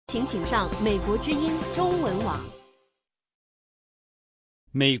请上美国之音中文网。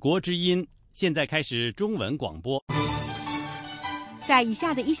美国之音现在开始中文广播。在以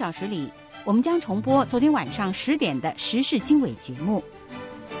下的1小时里，我们将重播昨天晚上10点的时事经纬节目。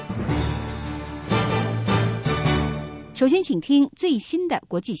首先请听最新的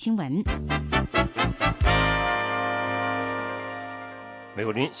国际新闻。美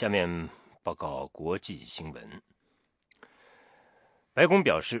国之音下面报告国际新闻。白宫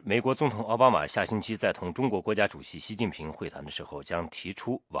表示，美国总统奥巴马下星期在同中国国家主席习近平会谈的时候将提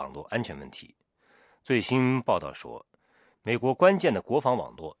出网络安全问题。最新报道说，美国关键的国防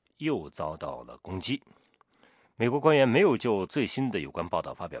网络又遭到了攻击。美国官员没有就最新的有关报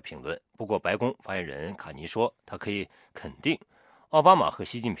道发表评论，不过白宫发言人卡尼说，他可以肯定奥巴马和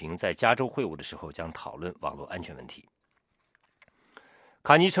习近平在加州会晤的时候将讨论网络安全问题。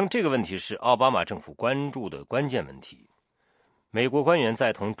卡尼称，这个问题是奥巴马政府关注的关键问题。美国官员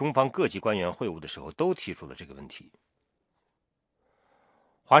在同中方各级官员会晤的时候都提出了这个问题。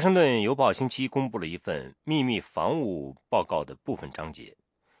华盛顿邮报星期一公布了一份秘密防务报告的部分章节，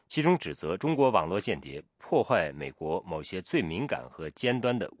其中指责中国网络间谍破坏美国某些最敏感和尖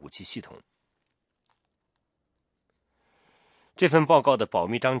端的武器系统。这份报告的保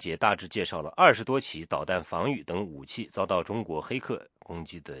密章节大致介绍了20多起导弹防御等武器遭到中国黑客攻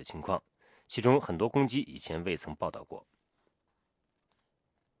击的情况，其中很多攻击以前未曾报道过。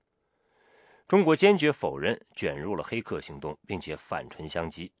中国坚决否认卷入了黑客行动，并且反唇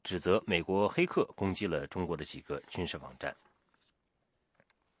相讥，指责美国黑客攻击了中国的几个军事网站。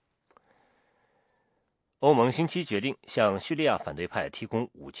欧盟星期决定向叙利亚反对派提供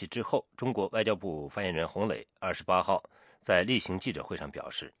武器之后，中国外交部发言人洪磊28号在例行记者会上表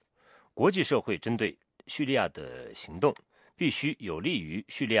示，国际社会针对叙利亚的行动必须有利于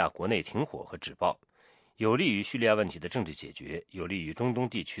叙利亚国内停火和止暴，有利于叙利亚问题的政治解决，有利于中东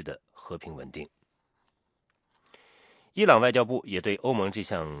地区的和平稳定。伊朗外交部也对欧盟这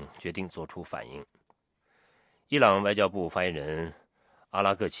项决定作出反应。伊朗外交部发言人阿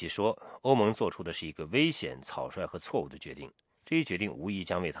拉格齐说，欧盟做出的是一个危险、草率和错误的决定，这一决定无疑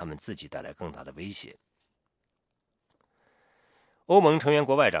将为他们自己带来更大的威胁。欧盟成员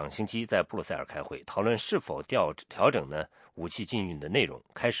国外长星期一在布鲁塞尔开会，讨论是否调整武器禁运的内容，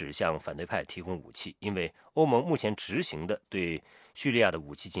开始向反对派提供武器，因为欧盟目前执行的对叙利亚的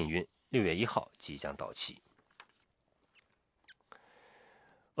武器禁运6月1号即将到期。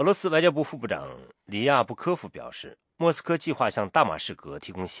俄罗斯外交部副部长里亚布科夫表示，莫斯科计划向大马士革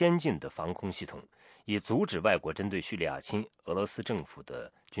提供先进的防空系统，以阻止外国针对叙利亚亲俄罗斯政府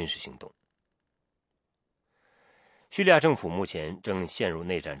的军事行动。叙利亚政府目前正陷入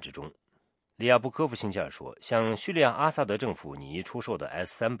内战之中。里亚布科夫星期二说，向叙利亚阿萨德政府拟议出售的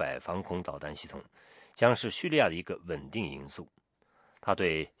S-300 防空导弹系统将是叙利亚的一个稳定因素。他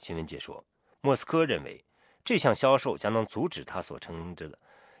对新闻界说，莫斯科认为这项销售将能阻止他所称之的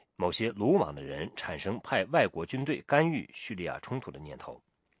某些鲁莽的人产生派外国军队干预叙利亚冲突的念头。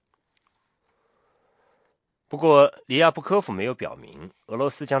不过，里亚布科夫没有表明俄罗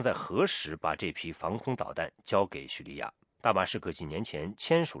斯将在何时把这批防空导弹交给叙利亚。大马士革几年前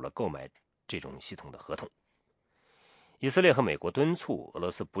签署了购买这种系统的合同。以色列和美国敦促俄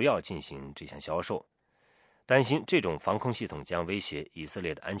罗斯不要进行这项销售，担心这种防空系统将威胁以色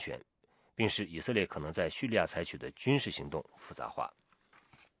列的安全，并使以色列可能在叙利亚采取的军事行动复杂化。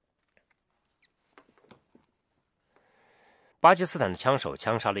巴基斯坦的枪手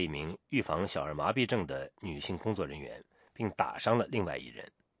枪杀了一名预防小儿麻痹症的女性工作人员，并打伤了另外一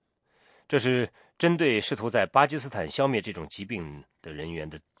人。这是针对试图在巴基斯坦消灭这种疾病的人员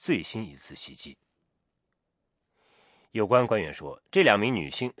的最新一次袭击。有关官员说，这2名女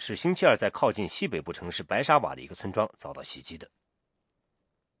性是星期二在靠近西北部城市白沙瓦的一个村庄遭到袭击的。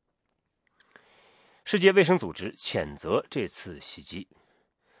世界卫生组织谴责这次袭击，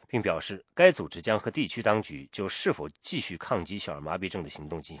并表示该组织将和地区当局就是否继续抗击小儿麻痹症的行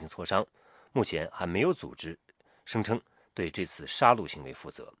动进行磋商，目前还没有组织声称对这次杀戮行为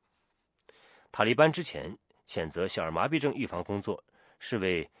负责。塔利班之前谴责小儿麻痹症预防工作是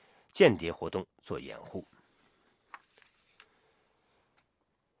为间谍活动做掩护。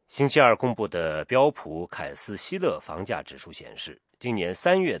星期二公布的标普凯斯希勒房价指数显示，今年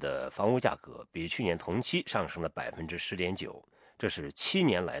3月的房屋价格比去年同期上升了 10.9%， 这是7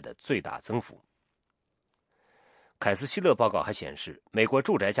年来的最大增幅。凯斯希勒报告还显示，美国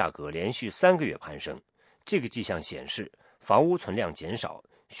住宅价格连续3个月攀升，这个迹象显示房屋存量减少，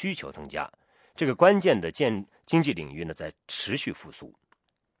需求增加，这个关键的经济领域在持续复苏。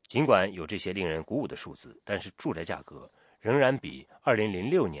尽管有这些令人鼓舞的数字，但是住宅价格仍然比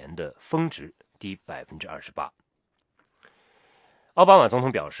2006年的峰值低 28%。奥巴马总统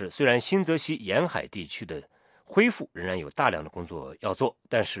表示，虽然新泽西沿海地区的恢复仍然有大量的工作要做，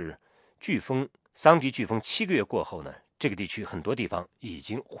但是桑迪飓风7个月过后呢，这个地区很多地方已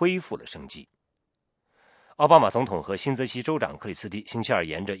经恢复了生机。奥巴马总统和新泽西州长克里斯蒂星期二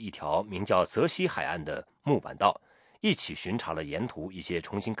沿着一条名叫泽西海岸的木板道一起巡查了沿途一些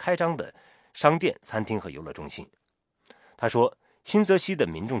重新开张的商店、餐厅和游乐中心。他说，新泽西的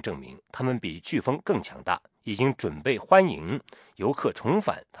民众证明他们比飓风更强大，已经准备欢迎游客重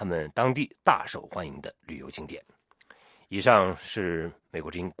返他们当地大受欢迎的旅游景点。以上是美国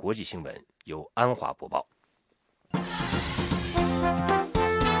之音国际新闻，由安华播报。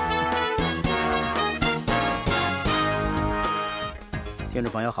听众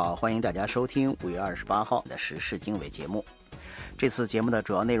朋友好，欢迎大家收听5月28号的时事经纬节目。这次节目的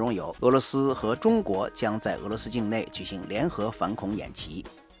主要内容有：俄罗斯和中国将在俄罗斯境内举行联合反恐演习。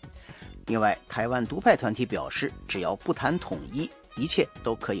另外，台湾独派团体表示，只要不谈统一，一切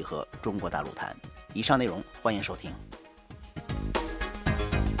都可以和中国大陆谈。以上内容欢迎收听。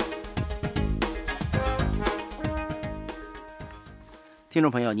听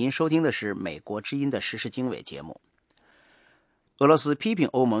众朋友，您收听的是美国之音的时事经纬节目。俄罗斯批评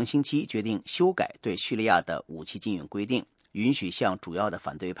欧盟星期一决定修改对叙利亚的武器禁运规定，允许向主要的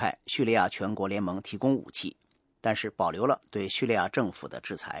反对派叙利亚全国联盟提供武器，但是保留了对叙利亚政府的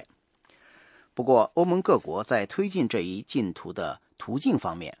制裁。不过，欧盟各国在推进这一进途的途径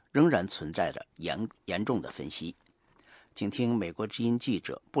方面仍然存在着严重的分歧。请听美国之音记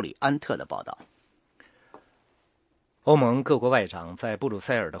者布里安特的报道。欧盟各国外长在布鲁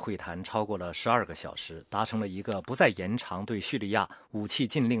塞尔的会谈超过了12个小时，达成了一个不再延长对叙利亚武器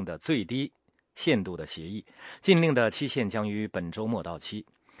禁令的最低限度的协议。禁令的期限将于本周末到期。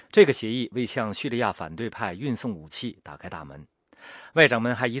这个协议为向叙利亚反对派运送武器打开大门。外长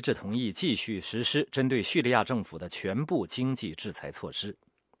们还一致同意继续实施针对叙利亚政府的全部经济制裁措施。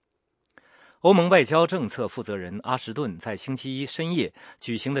欧盟外交政策负责人阿什顿在星期一深夜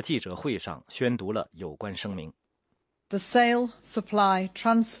举行的记者会上宣读了有关声明。The sale, supply,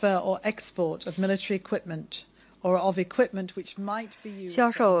 transfer or export of military equipment or of equipment which might be used 销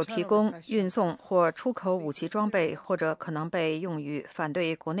售、提供、运送或出口武器装备或者可能被用于反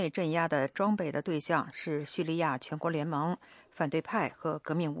对国内镇压的装备的对象是叙利亚全国联盟、反对派和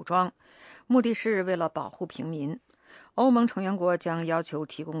革命武装，目的是为了保护平民。欧盟成员国将要求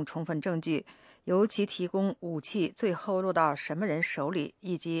提供充分证据，由其提供武器最后落到什么人手里，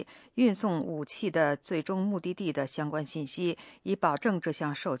以及运送武器的最终目的地的相关信息，以保证这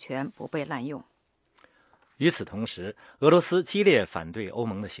项授权不被滥用。与此同时，俄罗斯激烈反对欧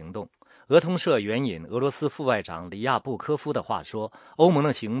盟的行动。俄通社援引俄罗斯副外长里亚布科夫的话说，欧盟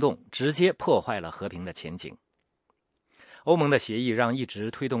的行动直接破坏了和平的前景。欧盟的协议让一直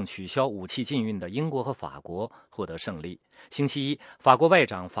推动取消武器禁运的英国和法国获得胜利。星期一，法国外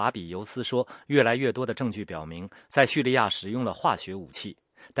长法比尤斯说，越来越多的证据表明在叙利亚使用了化学武器，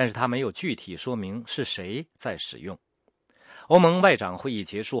但是他没有具体说明是谁在使用。欧盟外长会议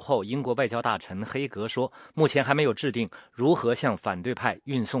结束后，英国外交大臣黑格说，目前还没有制定如何向反对派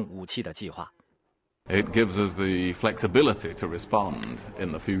运送武器的计划。It gives us the flexibility to respond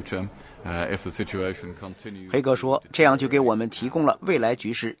in the future if the situation continues. 黑格说，这样就给我们提供了未来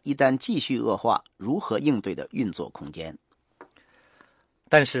局势一旦继续恶化如何应对的运作空间。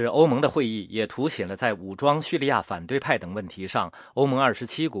但是欧盟的会议也凸显了在武装叙利亚反对派等问题上，欧盟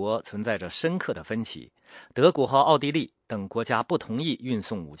27国存在着深刻的分歧。德国和奥地利等国家不同意运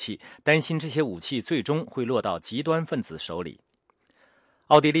送武器，担心这些武器最终会落到极端分子手里。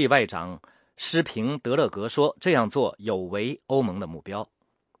奥地利外长施平德勒格说，这样做有违欧盟的目标。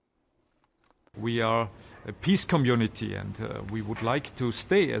We are a peace community and we would like to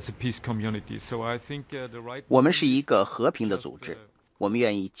stay as a peace community. So I think the right 我们是一个和平的组织，我们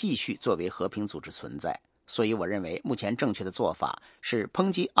愿意继续作为和平组织存在。所以我认为目前正确的做法是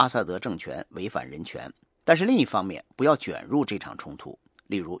抨击阿萨德政权违反人权，但是另一方面不要卷入这场冲突，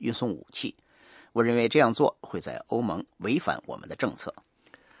例如运送武器。我认为这样做会在欧盟违反我们的政策。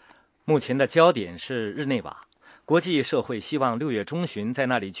目前的焦点是日内瓦，国际社会希望6月中旬在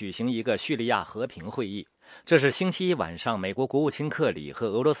那里举行一个叙利亚和平会议。这是星期一晚上美国国务卿克里和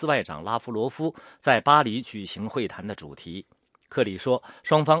俄罗斯外长拉夫罗夫在巴黎举行会谈的主题。克里说，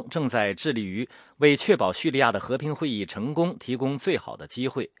双方正在致力于为确保叙利亚的和平会议成功提供最好的机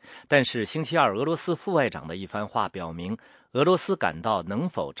会。但是星期二俄罗斯副外长的一番话表明，俄罗斯感到能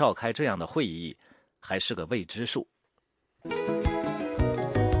否召开这样的会议还是个未知数。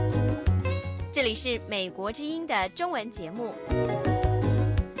这里是美国之音的中文节目。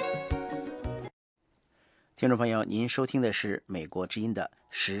听众朋友，您收听的是美国之音的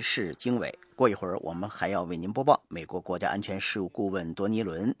时事经纬。过一会儿我们还要为您播报美国国家安全事务顾问多尼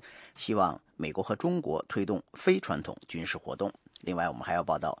伦希望美国和中国推动非传统军事活动。另外我们还要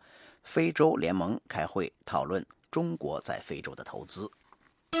报道非洲联盟开会讨论中国在非洲的投资。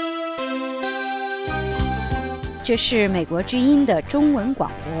这是美国之音的中文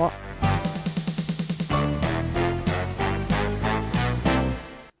广播。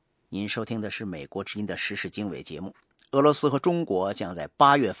您收听的是美国之音的时事经纬节目。俄罗斯和中国将在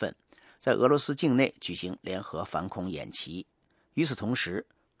8月份在俄罗斯境内举行联合反恐演习。与此同时，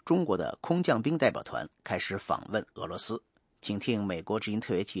中国的空降兵代表团开始访问俄罗斯。请听美国之音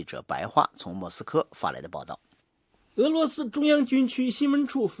特约记者白桦从莫斯科发来的报道。俄罗斯中央军区新闻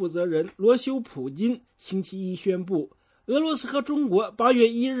处负责人罗修普金星期一宣布，俄罗斯和中国8月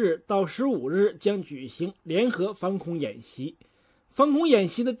1日到15日将举行联合反恐演习。反恐演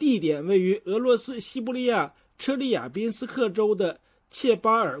习的地点位于俄罗斯西伯利亚车里亚宾斯克州的切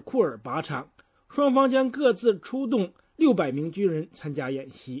巴尔库尔靶场，双方将各自出动600名军人参加演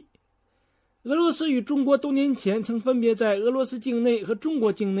习。俄罗斯与中国多年前曾分别在俄罗斯境内和中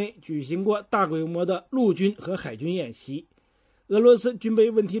国境内举行过大规模的陆军和海军演习。俄罗斯军备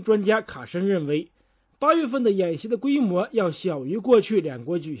问题专家卡申认为，8月份的演习的规模要小于过去两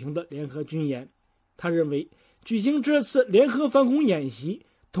国举行的联合军演。他认为举行这次联合反恐演习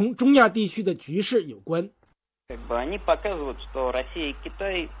同中亚地区的局势有关。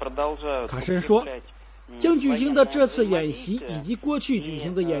卡申说，将举行的这次演习以及过去举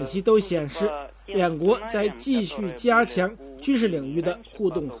行的演习都显示，两国在继续加强军事领域的互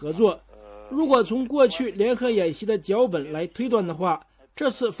动合作。如果从过去联合演习的脚本来推断的话，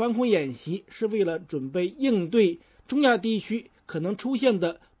这次反恐演习是为了准备应对中亚地区可能出现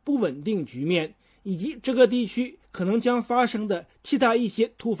的不稳定局面，以及这个地区可能将发生的其他一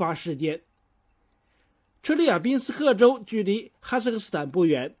些突发事件。车里亚宾斯克州距离哈萨克斯坦不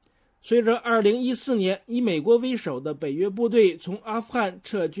远，随着2014年以美国为首的北约部队从阿富汗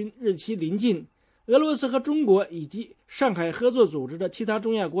撤军日期临近，俄罗斯和中国以及上海合作组织的其他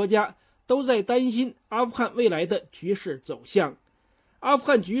中亚国家都在担心阿富汗未来的局势走向。阿富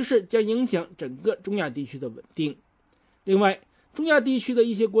汗局势将影响整个中亚地区的稳定。另外，中亚地区的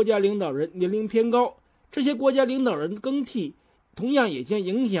一些国家领导人年龄偏高，这些国家领导人更替同样也将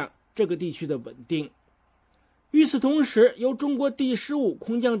影响这个地区的稳定。与此同时，由中国第15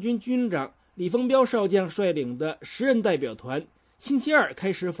空降军军长李丰彪少将率领的10人代表团星期二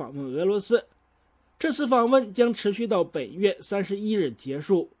开始访问俄罗斯。这次访问将持续到本月31日结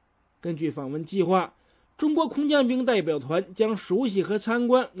束。根据访问计划，中国空降兵代表团将熟悉和参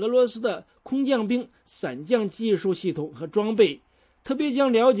观俄罗斯的空降兵伞降技术系统和装备，特别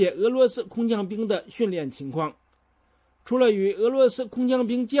将了解俄罗斯空降兵的训练情况。除了与俄罗斯空降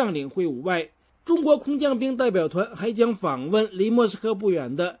兵将领会晤外，中国空降兵代表团还将访问离莫斯科不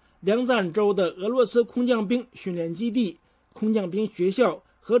远的梁赞州的俄罗斯空降兵训练基地、空降兵学校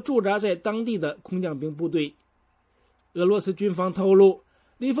和驻扎在当地的空降兵部队。俄罗斯军方透露，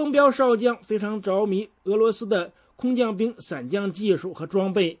李丰彪少将非常着迷俄罗斯的空降兵伞降技术和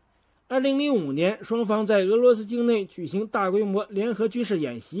装备。2005年，双方在俄罗斯境内举行大规模联合军事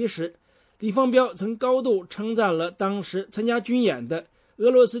演习时，李丰彪曾高度称赞了当时参加军演的俄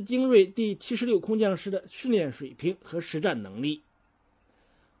罗斯精锐第76空降师的训练水平和实战能力。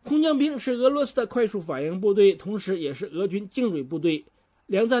空降兵是俄罗斯的快速反应部队，同时也是俄军精锐部队。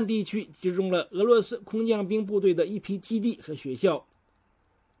两赞地区集中了俄罗斯空降兵部队的一批基地和学校。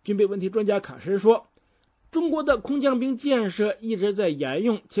军备问题专家卡申说，中国的空降兵建设一直在沿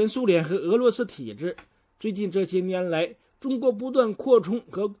用前苏联和俄罗斯体制。最近这些年来，中国不断扩充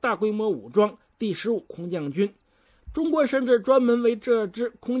和大规模武装第15空降军。中国甚至专门为这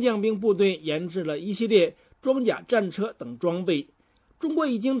支空降兵部队研制了一系列装甲战车等装备。中国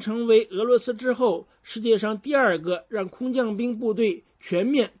已经成为俄罗斯之后世界上第2个让空降兵部队全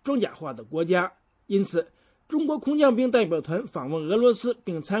面装甲化的国家。因此，中国空降兵代表团访问俄罗斯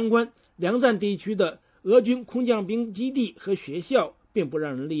并参观梁赞地区的俄军空降兵基地和学校，并不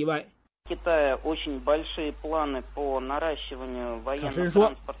让人例外。卡申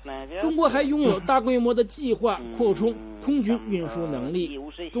说，中国还拥有大规模的计划扩充空军运输能力。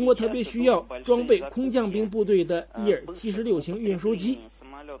中国特别需要装备空降兵部队的伊尔76型运输机。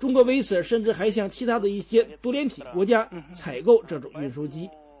中国为此甚至还向其他的一些多联体国家采购这种运输机。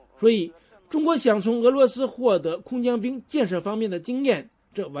所以，中国想从俄罗斯获得空降兵建设方面的经验，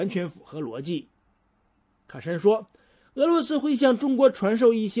这完全符合逻辑。卡申说，俄罗斯会向中国传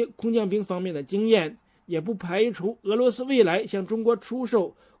授一些空降兵方面的经验，也不排除俄罗斯未来向中国出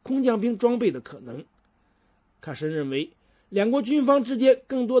售空降兵装备的可能。卡申认为，两国军方之间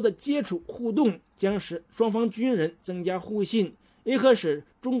更多的接触互动，将使双方军人增加互信，也可使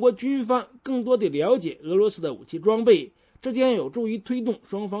中国军方更多地了解俄罗斯的武器装备，这将有助于推动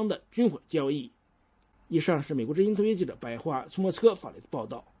双方的军火交易。以上是美国之音特约记者白桦从莫斯科发来的报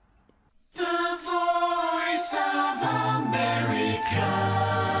道。The Voice of America,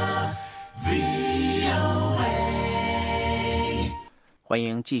 VOA。 欢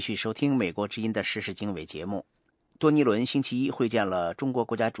迎继续收听美国之音的时事经纬节目。多尼伦星期一会见了中国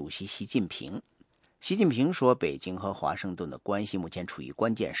国家主席习近平。习近平说，北京和华盛顿的关系目前处于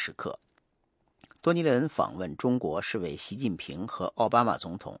关键时刻。多尼伦访问中国是为习近平和奥巴马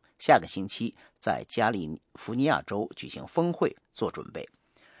总统下个星期在加利福尼亚州举行峰会做准备。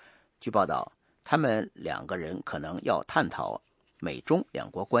据报道，他们两个人可能要探讨美中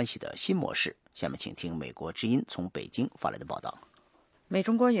两国关系的新模式。下面请听美国之音从北京发来的报道。美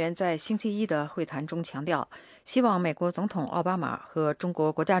中官员在星期一的会谈中强调，希望美国总统奥巴马和中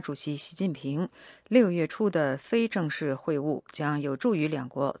国国家主席习近平6月初的非正式会晤将有助于两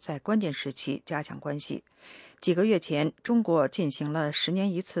国在关键时期加强关系。几个月前，中国进行了10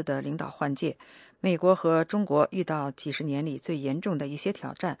年一次的领导换届，美国和中国遇到几十年里最严重的一些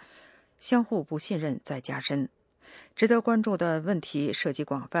挑战，相互不信任在加深。值得关注的问题涉及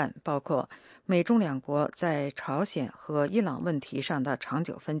广泛，包括美中两国在朝鲜和伊朗问题上的长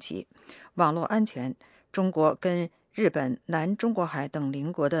久分歧、网络安全、中国跟日本、南中国海等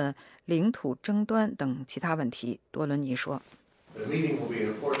邻国的领土争端等其他问题。多伦尼说，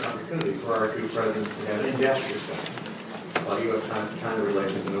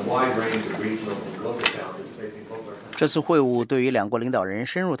这次会晤对于两国领导人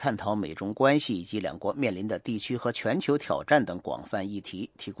深入探讨美中关系以及两国面临的地区和全球挑战等广泛议题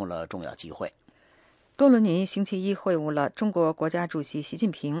提供了重要机会。多伦尼星期一会晤了中国国家主席习近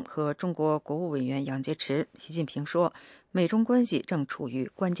平和中国国务委员杨洁篪。习近平说，美中关系正处于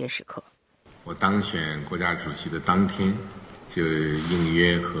关键时刻。我当选国家主席的当天就应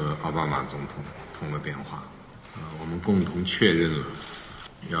约和奥巴马总统通了电话，我们共同确认了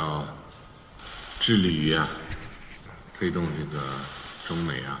要致力于推动这个中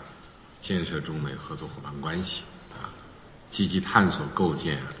美建设中美合作伙伴关系积极探索构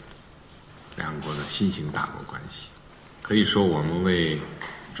建两国的新型大国关系。可以说，我们为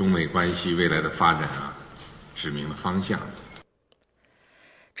中美关系未来的发展指明了方向。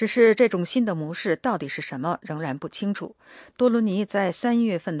只是这种新的模式到底是什么仍然不清楚。多伦尼在3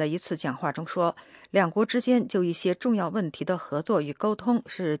月份的一次讲话中说，两国之间就一些重要问题的合作与沟通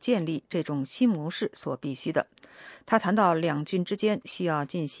是建立这种新模式所必须的。他谈到两军之间需要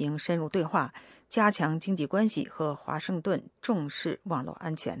进行深入对话，加强经济关系和华盛顿重视网络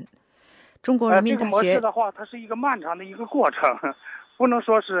安全。中国人民大学这个模式的话，它是一个漫长的一个过程，不能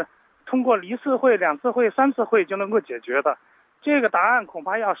说是通过1次会、2次会、3次会就能够解决的。这个答案恐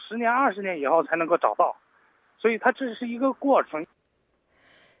怕要10年、20年以后才能够找到，所以它这是一个过程。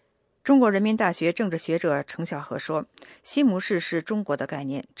中国人民大学政治学者程晓和说，新模式是中国的概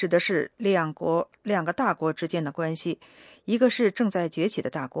念，指的是两个大国之间的关系，一个是正在崛起的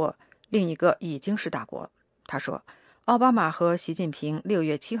大国，另一个已经是大国。他说，奥巴马和习近平6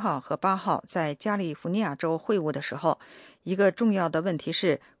月7号和8号在加利福尼亚州会晤的时候，一个重要的问题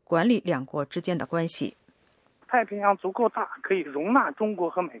是管理两国之间的关系。太平洋足够大，可以容纳中国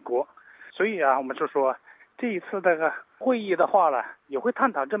和美国，所以我们就说这一次这个会议的话呢，也会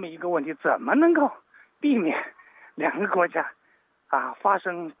探讨这么一个问题：怎么能够避免两个国家发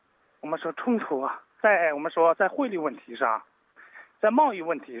生我们说冲突在我们说在汇率问题上，在贸易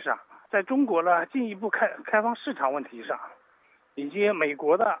问题上，在中国呢进一步开放市场问题上，以及美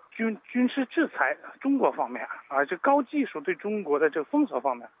国的军事制裁中国方面这高技术对中国的这个封锁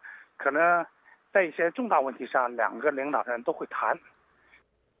方面，可能在一些重大问题上，两个领导人都会谈。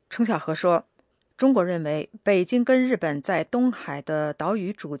程晓和说，中国认为北京跟日本在东海的岛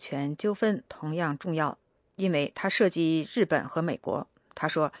屿主权纠纷同样重要，因为它涉及日本和美国。他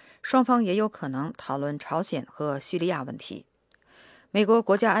说，双方也有可能讨论朝鲜和叙利亚问题。美国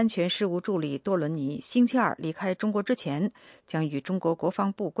国家安全事务助理多伦尼星期二离开中国之前，将与中国国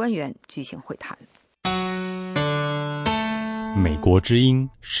防部官员举行会谈。美国之音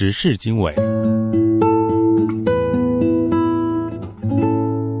时事经纬。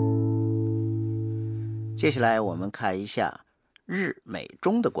接下来我们看一下日美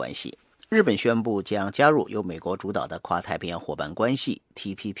中的关系。日本宣布将加入由美国主导的跨太平洋伙伴关系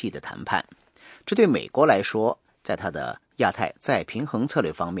TPP 的谈判，这对美国来说，在它的亚太再平衡策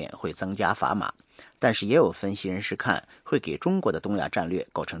略方面会增加砝码，但是也有分析人士看会给中国的东亚战略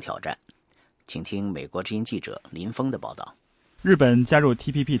构成挑战。请听美国之音记者林峰的报道。日本加入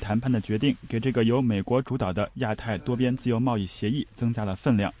TPP 谈判的决定给这个由美国主导的亚太多边自由贸易协议增加了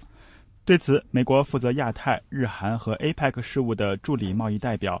分量。对此，美国负责亚太、日韩和 APEC 事务的助理贸易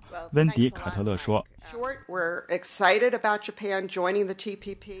代表温迪·卡特勒说，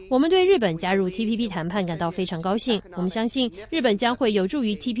我们对日本加入 TPP 谈判感到非常高兴，我们相信日本将会有助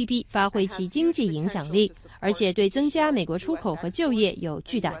于 TPP 发挥其经济影响力，而且对增加美国出口和就业有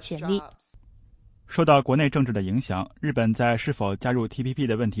巨大潜力。受到国内政治的影响，日本在是否加入 TPP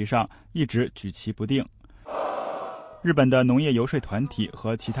的问题上一直举棋不定。日本的农业游说团体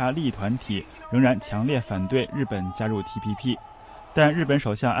和其他利益团体仍然强烈反对日本加入 TPP， 但日本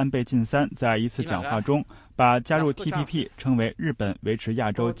首相安倍晋三在一次讲话中把加入 TPP 称为日本维持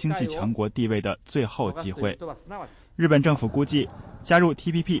亚洲经济强国地位的最后机会。日本政府估计，加入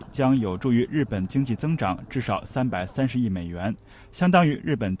TPP 将有助于日本经济增长至少330亿美元，相当于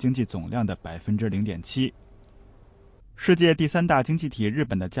日本经济总量的 0.7%。世界第3大经济体日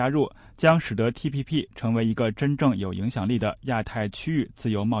本的加入将使得 TPP 成为一个真正有影响力的亚太区域自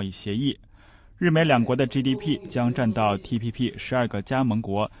由贸易协议。日美两国的 GDP 将占到 TPP 12个加盟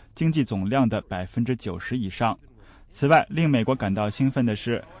国经济总量的 90% 以上。此外，令美国感到兴奋的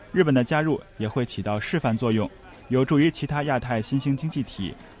是，日本的加入也会起到示范作用，有助于其他亚太新兴经济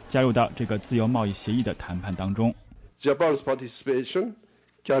体加入到这个自由贸易协议的谈判当中。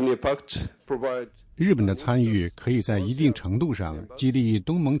日本的参与可以在一定程度上激励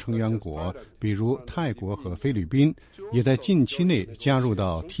东盟成员国，比如泰国和菲律宾，也在近期内加入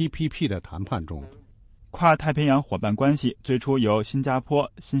到 TPP 的谈判中。跨太平洋伙伴关系最初由新加坡、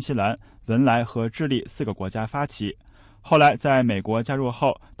新西兰、文莱和智利4个国家发起，后来在美国加入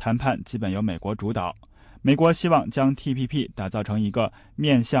后，谈判基本由美国主导。美国希望将 TPP 打造成一个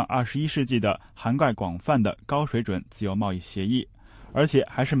面向21世纪的涵盖广泛的高水准自由贸易协议，而且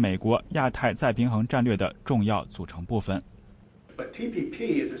还是美国亚太再平衡战略的重要组成部分。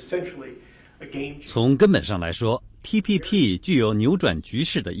从根本上来说， TPP 具有扭转局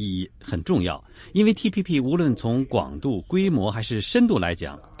势的意义，很重要，因为 TPP 无论从广度、规模还是深度来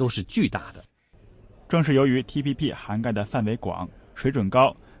讲都是巨大的。正是由于 TPP 涵盖的范围广、水准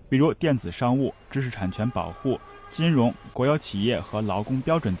高，比如电子商务、知识产权保护、金融、国有企业和劳工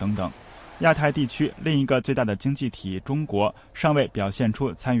标准等等，亚太地区另一个最大的经济体中国尚未表现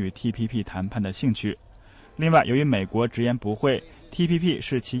出参与 TPP 谈判的兴趣。另外，由于美国直言不讳 TPP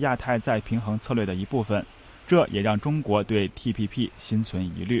是其亚太再平衡策略的一部分，这也让中国对 TPP 心存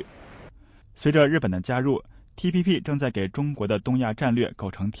疑虑。随着日本的加入， TPP 正在给中国的东亚战略构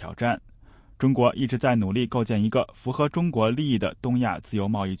成挑战。中国一直在努力构建一个符合中国利益的东亚自由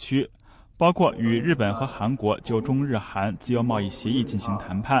贸易区，包括与日本和韩国就中日韩自由贸易协议进行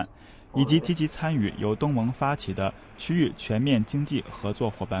谈判，以及积极参与由东盟发起的区域全面经济合作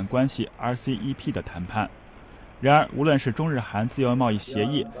伙伴关系 RCEP 的谈判。然而，无论是中日韩自由贸易协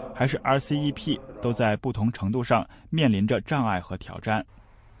议还是 RCEP， 都在不同程度上面临着障碍和挑战。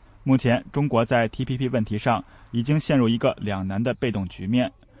目前，中国在 TPP 问题上已经陷入一个两难的被动局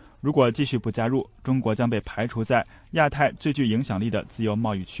面。如果继续不加入，中国将被排除在亚太最具影响力的自由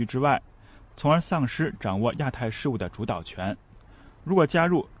贸易区之外，从而丧失掌握亚太事务的主导权。如果加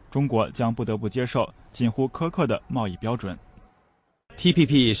入，中国将不得不接受近乎苛刻的贸易标准。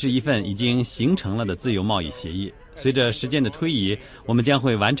TPP 是一份已经形成了的自由贸易协议，随着时间的推移，我们将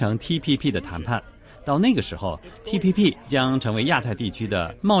会完成 TPP 的谈判。到那个时候， TPP 将成为亚太地区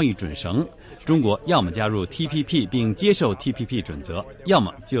的贸易准绳。中国要么加入 TPP 并接受 TPP 准则，要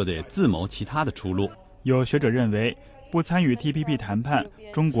么就得自谋其他的出路。有学者认为，不参与 TPP 谈判，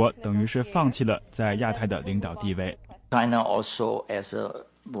中国等于是放弃了在亚太的领导地位。China also as a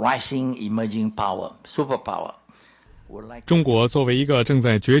rising emerging power, superpower.中国作为一个正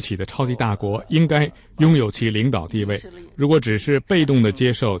在崛起的超级大国，应该拥有其领导地位。如果只是被动地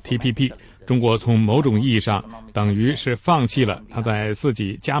接受 TPP， 中国从某种意义上等于是放弃了它在自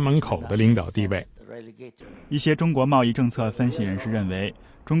己家门口的领导地位。一些中国贸易政策分析人士认为，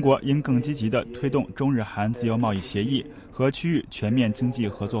中国应更积极地推动中日韩自由贸易协议和区域全面经济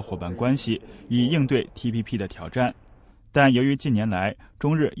合作伙伴关系，以应对 TPP 的挑战。但由于近年来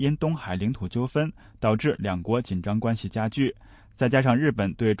中日因东海领土纠纷导致两国紧张关系加剧，再加上日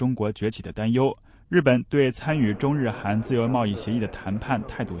本对中国崛起的担忧，日本对参与中日韩自由贸易协议的谈判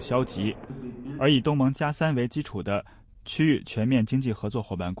态度消极，而以东盟+3为基础的区域全面经济合作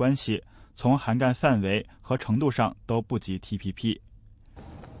伙伴关系，从涵盖范围和程度上都不及 TPP。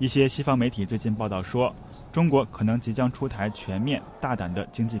一些西方媒体最近报道说，中国可能即将出台全面大胆的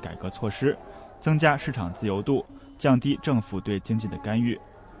经济改革措施，增加市场自由度，降低政府对经济的干预。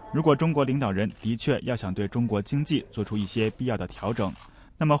如果中国领导人的确要想对中国经济做出一些必要的调整，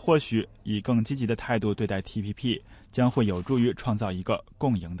那么或许以更积极的态度对待 TPP，将会有助于创造一个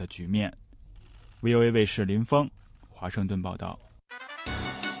共赢的局面。VOA 卫视林峰，华盛顿报道。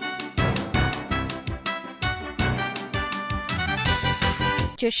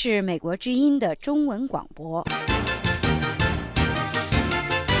这是美国之音的中文广播。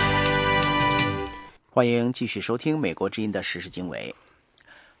欢迎继续收听美国之音的时事经纬。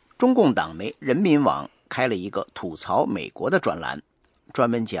中共党媒人民网开了一个吐槽美国的专栏，专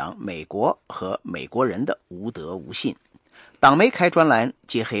门讲美国和美国人的无德无信。党媒开专栏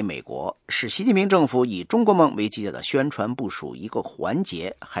揭黑美国，是习近平政府以中国梦为基调的宣传部署一个环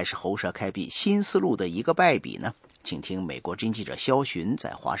节，还是喉舌开辟新思路的一个败笔呢？请听美国之音记者肖寻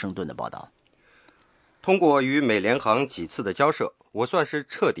在华盛顿的报道。通过与美联航几次的交涉，我算是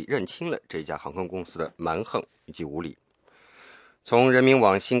彻底认清了这家航空公司的蛮横以及无理。从人民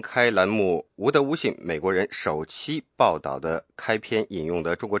网新开栏目无德无信美国人首期报道的开篇引用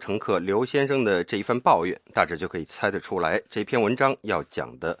的中国乘客刘先生的这一番抱怨，大致就可以猜得出来，这篇文章要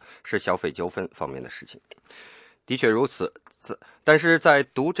讲的是消费纠纷方面的事情。的确如此，但是在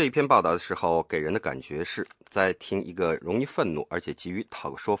读这篇报道的时候，给人的感觉是在听一个容易愤怒而且急于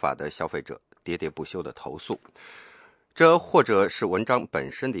讨个说法的消费者喋喋不休的投诉。这或者是文章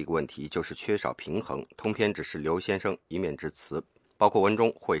本身的一个问题，就是缺少平衡，通篇只是刘先生一面之词，包括文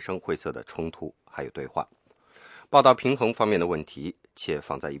中绘声绘色的冲突还有对话。报道平衡方面的问题且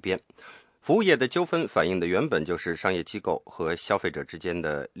放在一边，服务业的纠纷反映的原本就是商业机构和消费者之间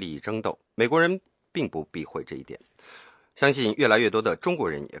的利益争斗，美国人并不避讳这一点。相信越来越多的中国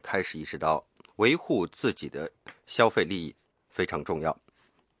人也开始意识到维护自己的消费利益非常重要。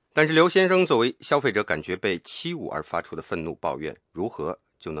但是刘先生作为消费者感觉被欺侮而发出的愤怒抱怨，如何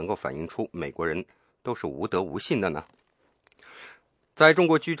就能够反映出美国人都是无德无信的呢？在中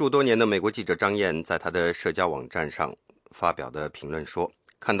国居住多年的美国记者张燕在他的社交网站上发表的评论说，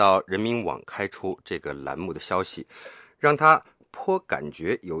看到人民网开出这个栏目的消息，让他颇感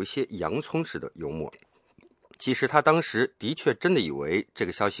觉有一些洋葱式的幽默。其实他当时的确真的以为这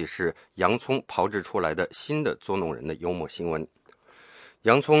个消息是洋葱炮制出来的新的捉弄人的幽默新闻。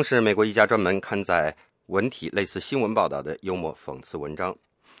洋葱是美国一家专门刊载文体类似新闻报道的幽默讽刺文章，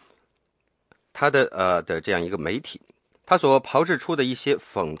他的这样一个媒体，他所炮制出的一些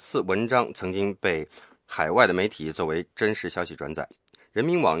讽刺文章曾经被海外的媒体作为真实消息转载。人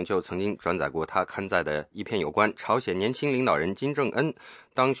民网就曾经转载过他刊载的一篇有关朝鲜年轻领导人金正恩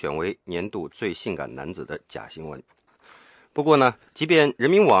当选为年度最性感男子的假新闻。不过呢，即便人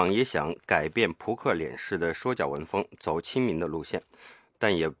民网也想改变扑克脸式的说教文风，走亲民的路线，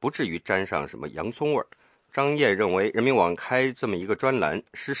但也不至于沾上什么洋葱味儿。张燕认为人民网开这么一个专栏，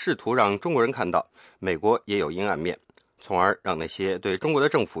是试图让中国人看到美国也有阴暗面，从而让那些对中国的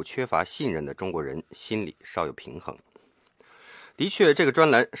政府缺乏信任的中国人心里稍有平衡。的确，这个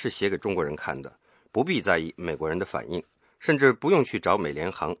专栏是写给中国人看的，不必在意美国人的反应，甚至不用去找美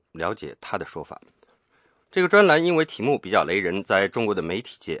联航了解他的说法。这个专栏因为题目比较雷人，在中国的媒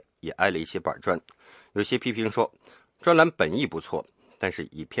体界也挨了一些板砖。有些批评说，专栏本意不错，但是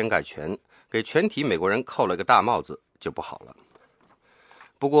以偏概全，给全体美国人扣了个大帽子就不好了。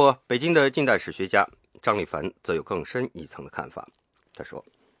不过，北京的近代史学家张立凡则有更深一层的看法。他说，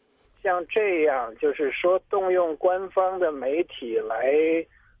像这样就是说动用官方的媒体来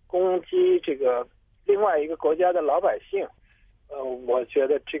攻击这个另外一个国家的老百姓，我觉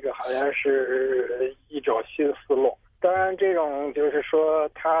得这个好像是一种新思路。当然这种就是说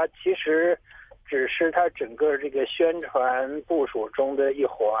它其实只是它整个这个宣传部署中的一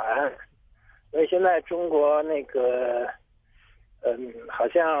环。所以现在中国那个好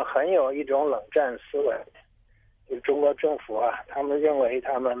像很有一种冷战思维，就是中国政府啊，他们认为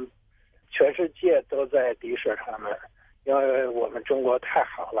他们全世界都在敌视他们，因为我们中国太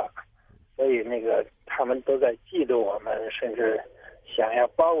好了，所以那个他们都在嫉妒我们，甚至想要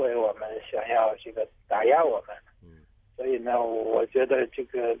包围我们，想要这个打压我们。所以呢，我觉得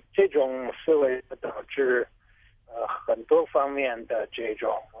这种思维导致很多方面的这种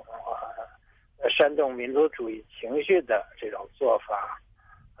煽动民族主义情绪的这种做法。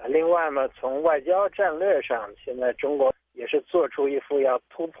另外呢，从外交战略上，现在中国也是做出一副要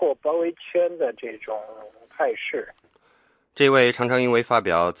突破包围圈的这种态势。这位常常因为发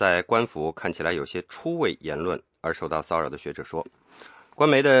表在官府看起来有些出位言论而受到骚扰的学者说，官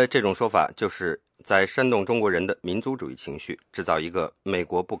媒的这种说法就是在煽动中国人的民族主义情绪，制造一个美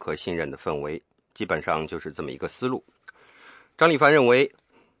国不可信任的氛围，基本上就是这么一个思路。张立凡认为，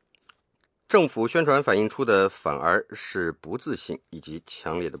政府宣传反映出的反而是不自信以及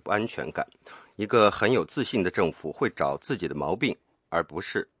强烈的不安全感。一个很有自信的政府会找自己的毛病，而不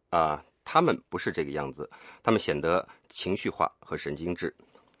是他们不是这个样子，他们显得情绪化和神经质。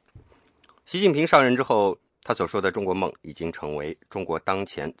习近平上任之后，他所说的中国梦已经成为中国当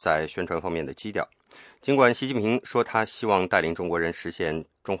前在宣传方面的基调。尽管习近平说他希望带领中国人实现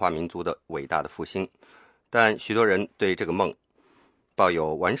中华民族的伟大的复兴，但许多人对这个梦抱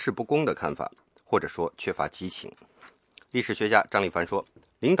有玩世不恭的看法，或者说缺乏激情。历史学家张立凡说，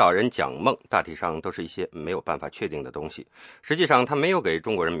领导人讲梦大体上都是一些没有办法确定的东西，实际上他没有给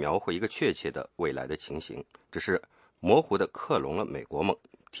中国人描绘一个确切的未来的情形，只是模糊地克隆了美国梦，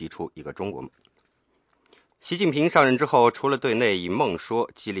提出一个中国梦。习近平上任之后，除了对内以梦说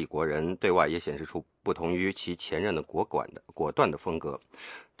激励国人，对外也显示出不同于其前任的果断的风格。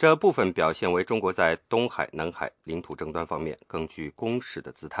这部分表现为中国在东海、南海领土争端方面更具攻势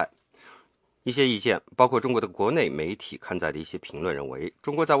的姿态。一些意见，包括中国的国内媒体刊载的一些评论认为，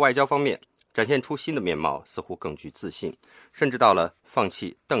中国在外交方面展现出新的面貌，似乎更具自信，甚至到了放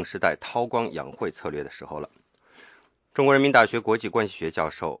弃邓时代韬光养晦策略的时候了。中国人民大学国际关系学教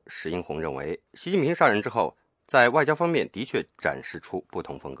授石英红认为，习近平上任之后，在外交方面的确展示出不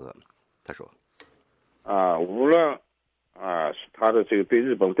同风格。他说：“无论是他的这个对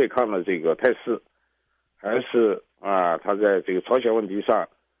日本对抗的这个态势，还是他在这个朝鲜问题上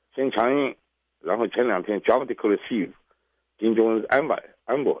先强硬，然后前两天 dramatically receive 金正恩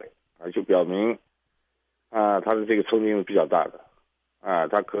envoy，就表明他的这个冲击力比较大的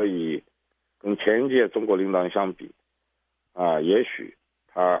他可以跟前一届中国领导人相比。”也许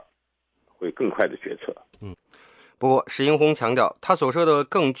他会更快的决策。不过石英红强调，他所说的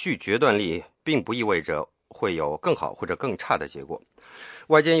更具决断力，并不意味着会有更好或者更差的结果。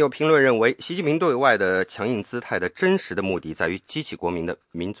外间有评论认为，习近平对外的强硬姿态的真实的目的在于激起国民的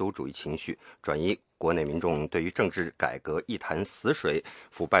民族主义情绪，转移国内民众对于政治改革一潭死水、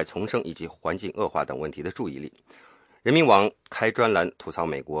腐败丛生以及环境恶化等问题的注意力。人民网开专栏吐槽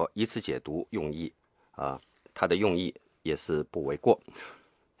美国，以此解读用意他的用意也是不为过。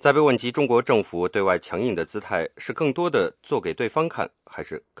在被问及中国政府对外强硬的姿态是更多的做给对方看，还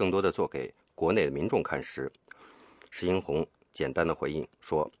是更多的做给国内的民众看时，石英红简单的回应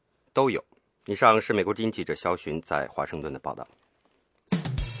说都有。以上是美国之音记者肖寻在华盛顿的报道。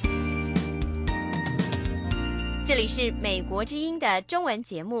这里是美国之音的中文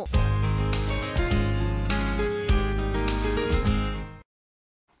节目。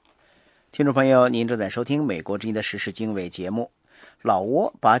听众朋友，您正在收听美国之音的时事经纬节目。老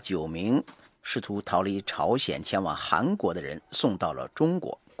挝把9名试图逃离朝鲜前往韩国的人送到了中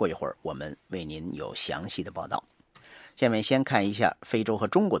国。过一会儿我们为您有详细的报道。下面先看一下非洲和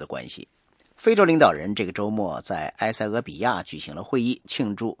中国的关系。非洲领导人这个周末在埃塞俄比亚举行了会议，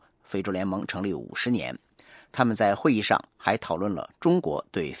庆祝非洲联盟成立50年。他们在会议上还讨论了中国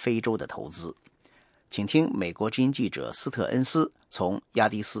对非洲的投资。请听美国之音记者斯特恩斯从亚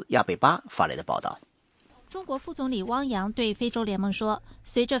的斯亚贝巴发来的报道。中国副总理汪洋对非洲联盟说，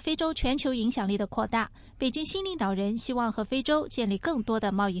随着非洲全球影响力的扩大，北京新领导人希望和非洲建立更多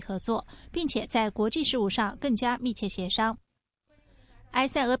的贸易合作，并且在国际事务上更加密切协商。埃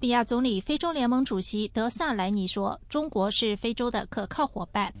塞俄比亚总理非洲联盟主席德萨莱尼说，中国是非洲的可靠伙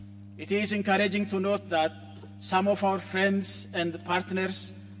伴。It is encouraging to note that some of our friends and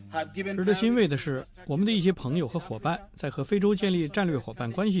partners值得欣慰的是，我们的一些朋友和伙伴在和非洲建立战略伙伴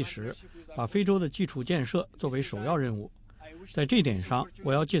关系时，把非洲的基础建设作为首要任务。在这点上，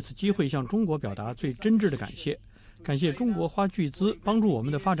我要借此机会向中国表达最真挚的感谢，感谢中国花巨资帮助我们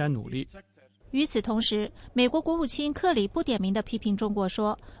的发展努力。与此同时，美国国务卿克里不点名地批评中国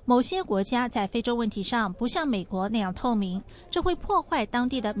说，某些国家在非洲问题上不像美国那样透明，这会破坏当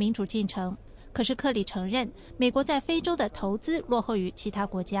地的民主进程。可是克里承认，美国在非洲的投资落后于其他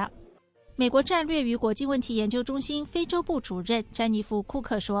国家。美国战略与国际问题研究中心非洲部主任詹妮弗·库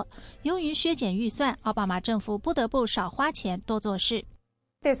克说，由于削减预算，奥巴马政府不得不少花钱多做事。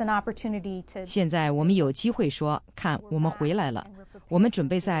现在我们有机会说，看，我们回来了。我们准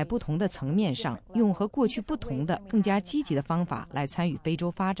备在不同的层面上，用和过去不同的、更加积极的方法来参与非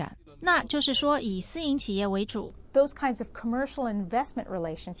洲发展。那就是说，以私营企业为主。Those kinds of commercial investment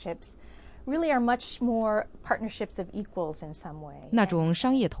relationships really are much more partnerships of equals in some way. 那种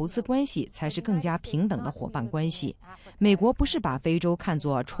商业投资关系才是更加平等的伙伴关系。美国不是把非洲看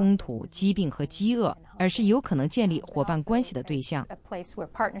作冲突、疾病和饥饿，而是有可能建立伙伴关系的对象。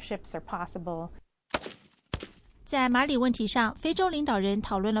在马里问题上，非洲领导人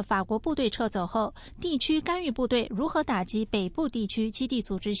讨论了法国部队撤走后，地区干预部队如何打击北部地区基地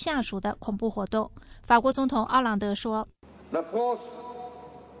组织下属的恐怖活动。法国总统奥朗德说，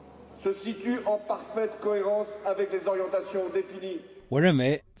我认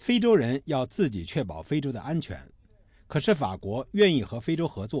为非洲人要自己确保非洲的安全，可是法国愿意和非洲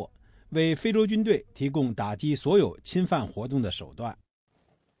合作，为非洲军队提供打击所有侵犯活动的手段。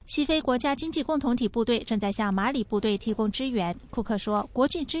西非国家经济共同体部队正在向马里部队提供支援。库克说，国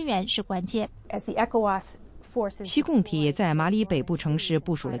际支援是关键。西共体在马里北部城市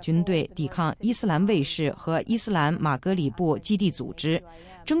部署了军队，抵抗伊斯兰卫士和伊斯兰马格里布基地组织，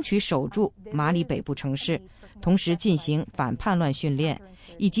争取守住马里北部城市，同时进行反叛乱训练，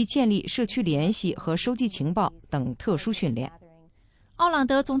以及建立社区联系和收集情报等特殊训练。奥朗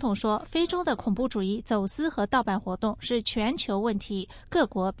德总统说，非洲的恐怖主义、走私和盗版活动是全球问题，各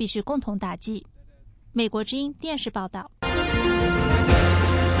国必须共同打击。美国之音电视报道。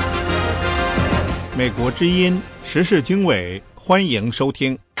美国之音时事经纬，欢迎收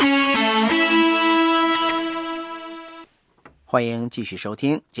听。欢迎继续收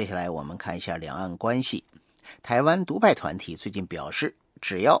听。接下来我们看一下两岸关系。台湾独派团体最近表示，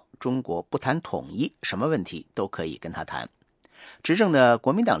只要中国不谈统一，什么问题都可以跟他谈。执政的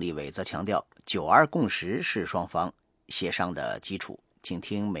国民党立委则强调，9·2共识是双方协商的基础。请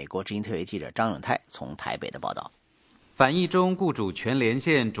听美国之音特约记者张永泰从台北的报道。反一中雇主全连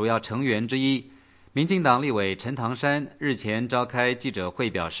线主要成员之一，民进党立委陈唐山日前召开记者会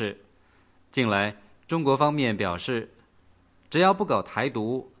表示，近来中国方面表示，只要不搞台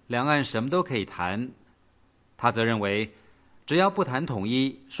独，两岸什么都可以谈。他则认为，只要不谈统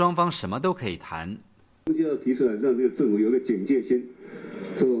一，双方什么都可以谈。就要提出来，让这个政府有个警戒心，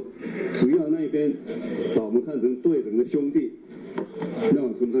说只要那边把我们看成对等的兄弟，那我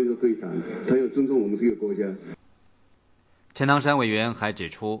们什么东西都可以谈，他要尊重我们这个国家。陈唐山委员还指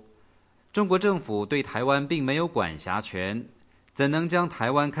出，中国政府对台湾并没有管辖权，怎能将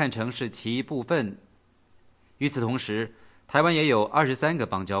台湾看成是其一部分？与此同时，台湾也有23个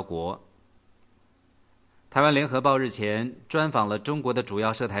邦交国。台湾联合报日前专访了中国的主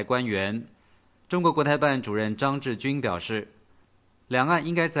要涉台官员，中国国台办主任张志军表示，两岸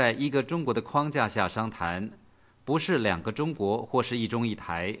应该在一个中国的框架下商谈，不是两个中国或是一中一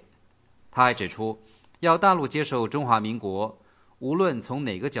台。他还指出，要大陆接受中华民国，无论从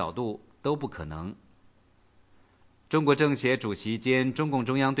哪个角度都不可能。中国政协主席兼中共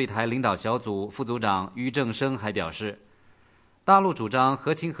中央对台领导小组副组长俞正声还表示，大陆主张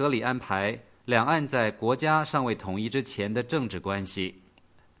合情合理安排两岸在国家尚未统一之前的政治关系。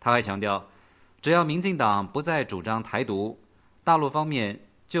他还强调，只要民进党不再主张台独，大陆方面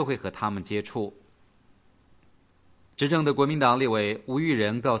就会和他们接触。执政的国民党立委吴育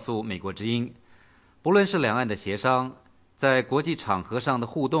仁告诉美国之音，不论是两岸的协商，在国际场合上的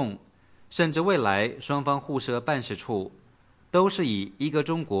互动，甚至未来双方互设办事处，都是以一个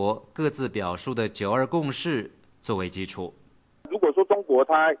中国各自表述的9·2共识作为基础。如果说中国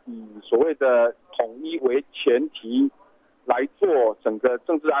它以所谓的统一为前提来做整个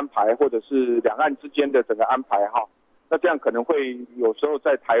政治安排，或者是两岸之间的整个安排哈，那这样可能会有时候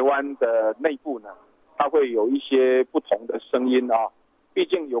在台湾的内部呢，它会有一些不同的声音啊。毕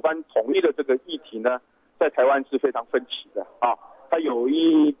竟有关统一的这个议题呢，在台湾是非常分歧的啊。它有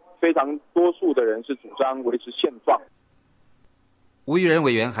非常多数的人是主张维持现状。吴育仁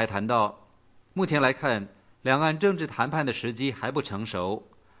委员还谈到，目前来看，两岸政治谈判的时机还不成熟。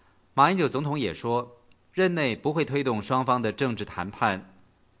马英九总统也说，任内不会推动双方的政治谈判。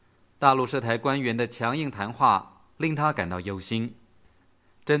大陆涉台官员的强硬谈话令他感到忧心。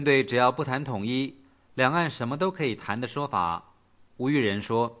针对只要不谈统一，两岸什么都可以谈的说法，吴育仁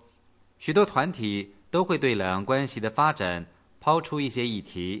说，许多团体都会对两岸关系的发展抛出一些议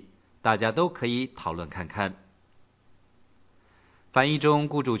题，大家都可以讨论看看。反一中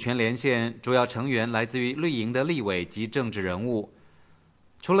雇主全连线主要成员来自于绿营的立委及政治人物，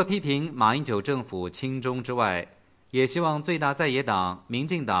除了批评马英九政府亲中之外，也希望最大在野党民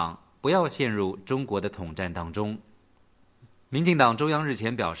进党不要陷入中国的统战当中。民进党中央日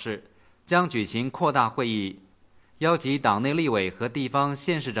前表示，将举行扩大会议，邀集党内立委和地方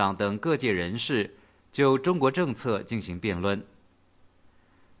县市长等各界人士就中国政策进行辩论。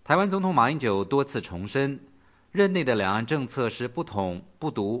台湾总统马英九多次重申，任内的两岸政策是不统、不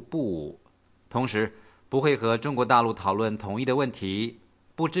独、不武，同时不会和中国大陆讨论统一的问题，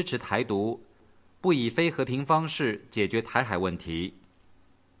不支持台独，不以非和平方式解决台海问题。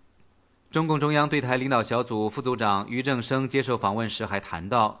中共中央对台领导小组副组长俞正声接受访问时还谈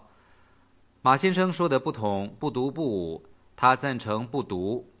到，马先生说的不统、不独、不武，他赞成不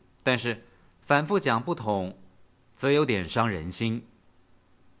独，但是反复讲不统，则有点伤人心。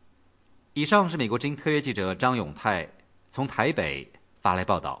以上是美国之音特约记者张永泰从台北发来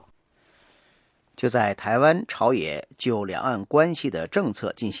报道。就在台湾朝野就两岸关系的政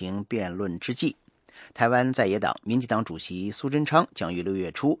策进行辩论之际，台湾在野党民进党主席苏贞昌将于6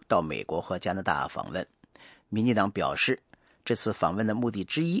月初到美国和加拿大访问。民进党表示，这次访问的目的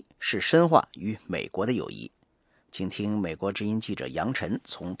之一是深化与美国的友谊。请听美国之音记者杨晨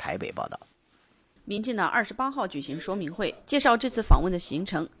从台北报道。民进党28号举行说明会，介绍这次访问的行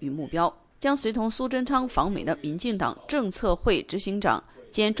程与目标，将随同苏贞昌访美的民进党政策会执行长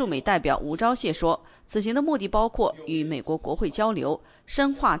兼驻美代表吴钊燮说，此行的目的包括与美国国会交流，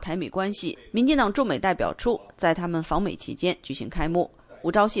深化台美关系。民进党驻美代表处在他们访美期间举行开幕。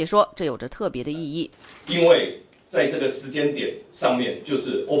吴钊燮说，这有着特别的意义，因为在这个时间点上面，就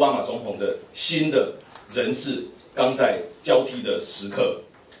是奥巴马总统的新的人事刚在交替的时刻。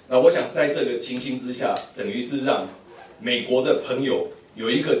那我想在这个情形之下，等于是让美国的朋友有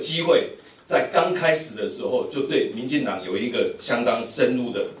一个机会，在刚开始的时候就对民进党有一个相当深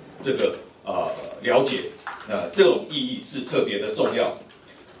入的这个了解。那这种意义是特别的重要。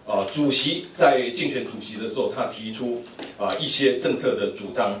主席在竞选主席的时候，他提出一些政策的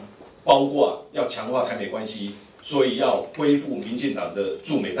主张，包括要强化台美关系，所以要恢复民进党的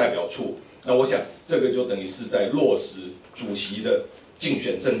驻美代表处。那我想这个就等于是在落实主席的竞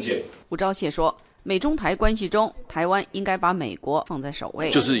选政见。吴钊燮说，美中台关系中，台湾应该把美国放在首位。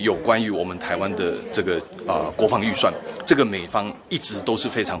就是有关于我们台湾的这个国防预算，这个美方一直都是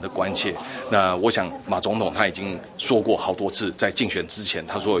非常的关切。那我想马总统他已经说过好多次，在竞选之前，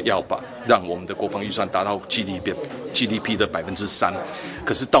他说要让我们的国防预算达到 GDP 的3%。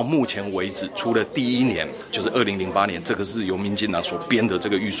可是到目前为止，除了第一年就是2008年，这个是由民进党所编的这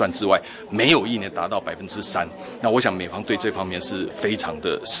个预算之外，没有一年达到3%。那我想美方对这方面是非常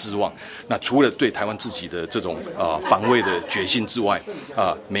的失望。那除了对台湾自己的这种防卫的决心之外，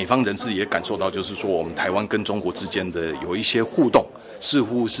美方人士也感受到，就是说我们台湾跟中国之间的有一些互动，似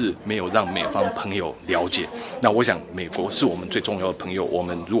乎是没有让美方朋友了解。那我想美国是我们最重要的朋友，我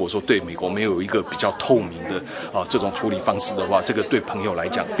们如果说对美国没有一个比较透明的这种处理方式的话，这个对朋友来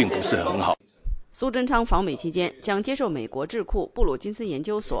讲并不是很好。苏贞昌访美期间将接受美国智库布鲁金斯研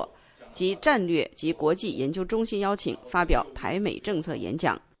究所及战略及国际研究中心邀请，发表台美政策演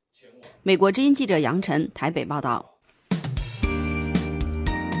讲。美国之音记者杨晨台北报道。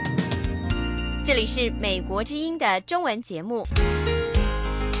这里是美国之音的中文节目。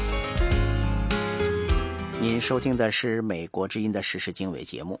您收听的是美国之音的时事经纬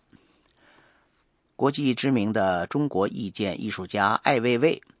节目。国际知名的中国意见艺术家艾未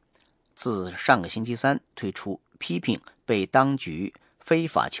未自上个星期三推出批评被当局非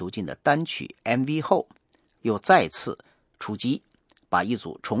法囚禁的单曲 MV 后，又再次出击，把一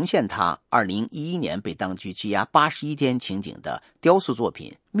组重现他2011年被当局拘押81天情景的雕塑作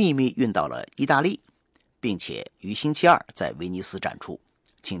品秘密运到了意大利，并且于星期二在威尼斯展出。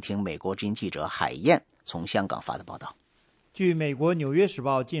请听美国之音记者海燕从香港发的报道。据美国《纽约时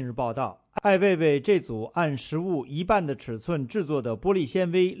报》近日报道，艾未未这组按实物1半的尺寸制作的玻璃纤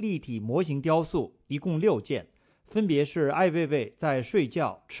维立体模型雕塑一共6件，分别是艾未未在睡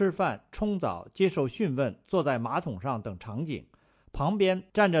觉、吃饭、冲澡、接受讯问、坐在马桶上等场景，旁边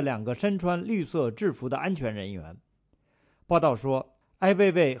站着2个身穿绿色制服的安全人员。报道说，艾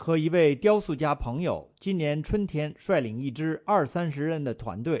未未和一位雕塑家朋友今年春天率领一支20-30人的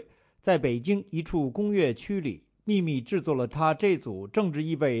团队，在北京一处工业区里秘密制作了他这组政治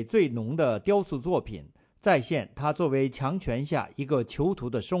意味最浓的雕塑作品，再现他作为强权下一个囚徒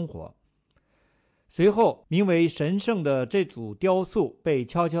的生活。随后，名为神圣的这组雕塑被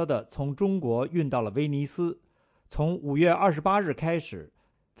悄悄地从中国运到了威尼斯，从5月28日开始，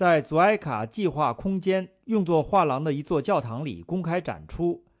在祖埃卡计划空间用作画廊的一座教堂里公开展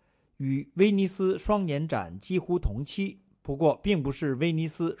出，与威尼斯双年展几乎同期，不过并不是威尼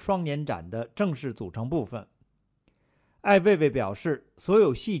斯双年展的正式组成部分。艾未未表示，所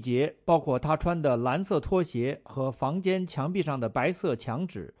有细节，包括他穿的蓝色拖鞋和房间墙壁上的白色墙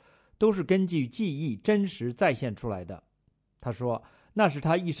纸，都是根据记忆真实再现出来的。他说，那是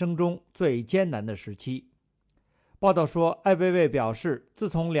他一生中最艰难的时期。报道说，艾未未表示，自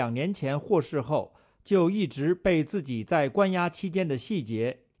从2年前获释后，就一直被自己在关押期间的细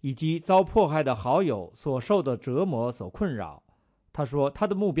节以及遭迫害的好友所受的折磨所困扰。他说，他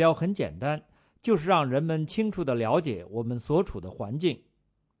的目标很简单，就是让人们清楚地了解我们所处的环境。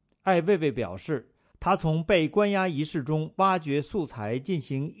艾未未表示，他从被关押仪式中挖掘素材进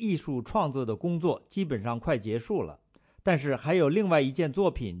行艺术创作的工作基本上快结束了，但是还有另外一件作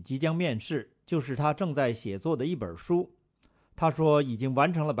品即将面世，就是他正在写作的一本书。他说已经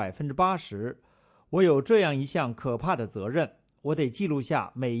完成了80%，我有这样一项可怕的责任，我得记录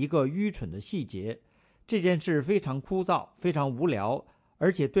下每一个愚蠢的细节。这件事非常枯燥，非常无聊，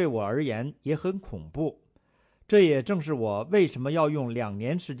而且对我而言也很恐怖。这也正是我为什么要用2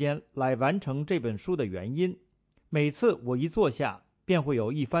年时间来完成这本书的原因。每次我一坐下，便会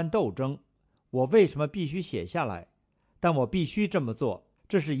有一番斗争。我为什么必须写下来？但我必须这么做，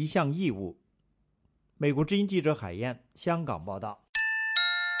这是一项义务。美国之音记者海燕，香港报道。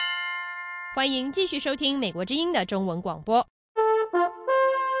欢迎继续收听美国之音的中文广播。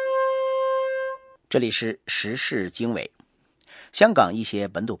这里是时事经纬。香港一些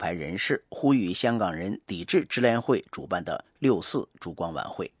本土派人士呼吁香港人抵制支联会主办的6·4烛光晚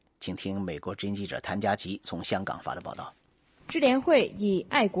会，请听美国之音记者谭家琪从香港发的报道。支联会以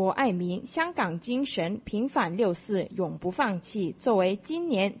爱国爱民、香港精神、平反6·4、永不放弃作为今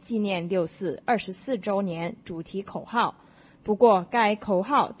年纪念6·4 24周年主题口号。不过，该口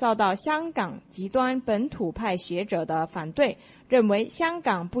号遭到香港极端本土派学者的反对，认为香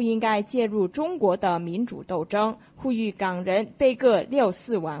港不应该介入中国的民主斗争，呼吁港人备个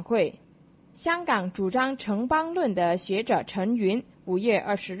6·4晚会。香港主张城邦论的学者陈云5月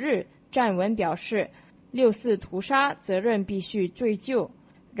20日撰文表示，6·4屠杀责任必须追究，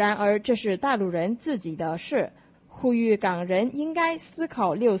然而这是大陆人自己的事，呼吁港人应该思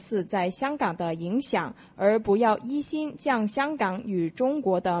考6·4在香港的影响，而不要一心将香港与中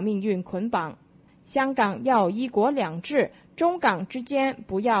国的命运捆绑。香港要1国2制，中港之间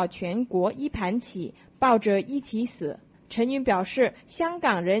不要全国一盘棋，抱着一起死。陈云表示，香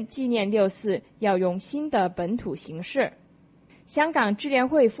港人纪念6·4要用新的本土形式。香港支联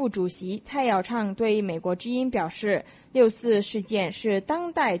会副主席蔡耀昌对美国之音表示，6·4事件是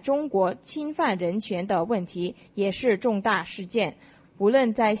当代中国侵犯人权的问题，也是重大事件。无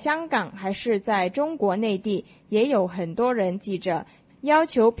论在香港还是在中国内地，也有很多人记着，要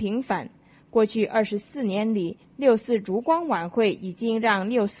求平反。过去24年里，6·4烛光晚会已经让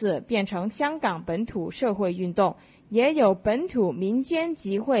6·4变成香港本土社会运動，也有本土民間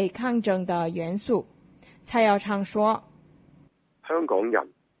集會抗爭的元素。蔡耀昌說，香港人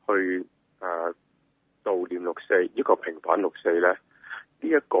去悼念6·4，呢個平反6·4呢，呢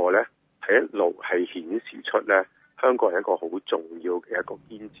一個呢係一路係顯示出呢香港人一個好重要嘅一個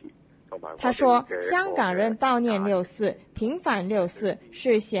堅持。他說，香港人悼念6·4，平反6·4，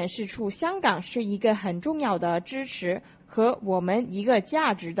是顯示出香港是一個很重要的支持和我們一個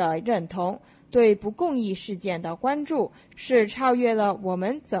價值的認同。對不公義事件的關注，是超越了我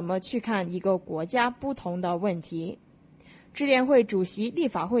們怎麼去看一個國家不同的問題。支聯會主席立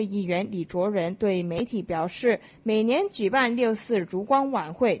法會議員李卓人對媒體表示，每年舉辦6·4燭光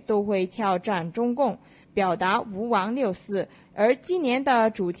晚會都會挑戰中共，表達勿忘6·4，而今年的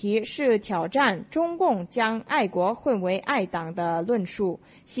主題是挑戰中共將愛國混為愛黨的論述，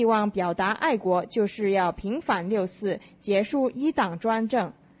希望表達愛國就是要平反6·4，結束一黨專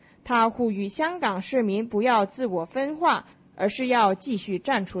政。他呼籲香港市民不要自我分化，而是要繼續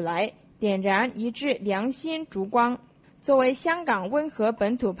站出來，點燃一支良心燭光。作為香港溫和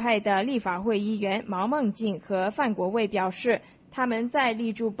本土派的立法會議員毛孟靜和范國衛表示，他們在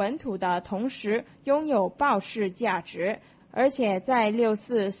立住本土的同時擁有報事價值，而且在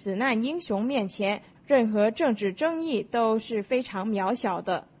6·4死難英雄面前，任何政治爭議都是非常渺小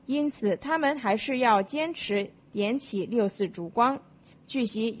的，因此他們還是要堅持點起6·4燭光。據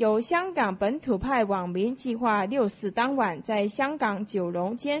悉，由香港本土派網民計劃6·4當晚在香港九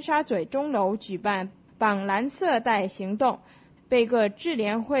龍尖沙咀鐘樓舉辦綁藍色帶行動，備個支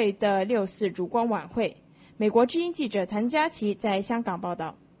聯會的6·4燭光晚會。美國之音記者譚家琪在香港報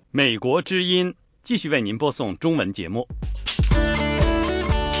道。美國之音繼續為您播送中文節目。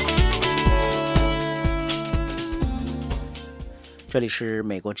這裡是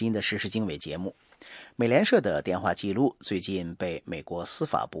美國之音的時事經緯節目。美聯社的電話記錄最近被美國司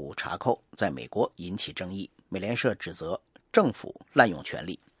法部查扣，在美國引起爭議。美聯社指責政府濫用權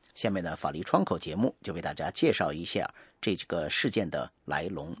力。下面的法律窗口節目就為大家介紹一下這個事件的來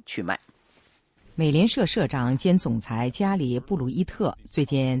龍去脈。美聯社社長兼總裁加里·布魯伊特最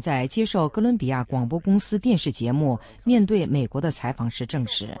近在接受哥倫比亞廣播公司電視節目面對美國的採訪時證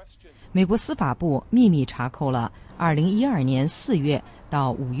實，美國司法部秘密查扣了2012年4月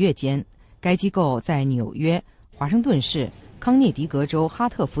到5月間該機構在紐約、華盛頓市、康涅狄格州哈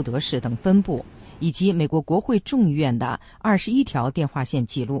特福德市等分部以及美國國會眾議院的21條電話線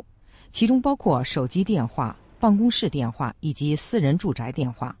記錄，其中包括手機電話、辦公室電話以及私人住宅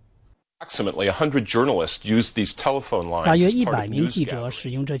電話。大約100名記者使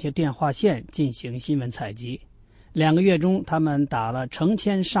用這些電話線進行新聞採集，2個月中他們打了成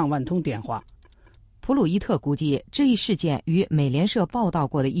千上萬通電話。普魯伊特估計這一事件與美聯社報道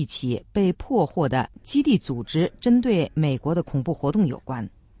過的一起被破獲的基地組織針對美國的恐怖活動有關。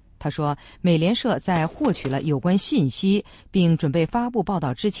他說，美聯社在獲取了有關信息並準備發布報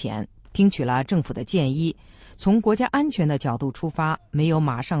道之前，聽取了政府的建議，從國家安全的角度出發，沒有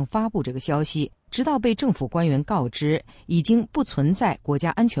馬上發布這個消息，直到被政府官員告知已經不存在國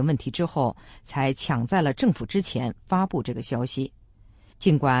家安全問題之後，才搶在了政府之前發布這個消息。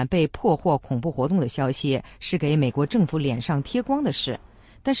尽管被破获恐怖活动的消息是给美国政府脸上贴光的事，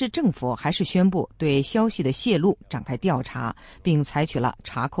但是政府还是宣布对消息的泄露展开调查，并采取了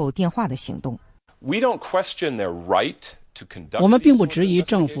查扣电话的行动。我们并不质疑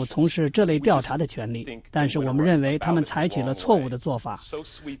政府从事这类调查的权利，但是我们认为他们采取了错误的做法。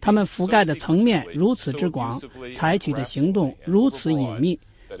他们覆盖的层面如此之广，采取的行动如此隐秘，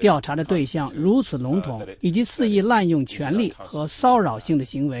调查的对象如此笼统，以及肆意滥用权力和骚扰性的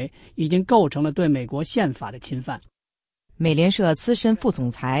行为，已经构成了对美国宪法的侵犯。美联社资深副总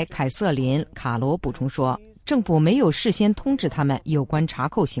裁凯瑟琳·卡罗补充说，政府没有事先通知他们有关查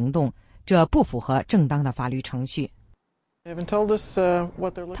扣行动，这不符合正当的法律程序。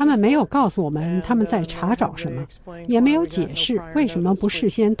他们没有告诉我们他们在查找什么，也没有解释为什么不事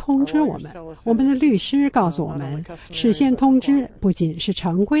先通知我们。我们的律师告诉我们，事先通知不仅是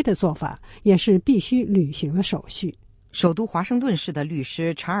常规的做法，也是必须履行的手续。首都华盛顿市的律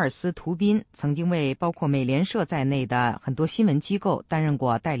师查尔斯·图宾曾经为包括美联社在内的很多新闻机构担任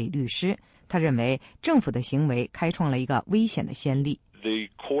过代理律师。他认为政府的行为开创了一个危险的先例。The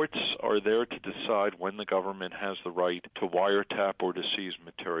courts are there to decide when the government has the right to wiretap or to seize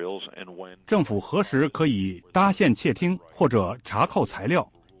materials and when. 政府何时可以搭线窃听或者查扣材料，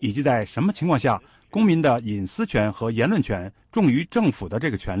以及在什么情况下公民的隐私权和言论权重于政府的这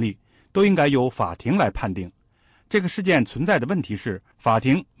个权利，都应该由法庭来判定。这个事件存在的问题是，法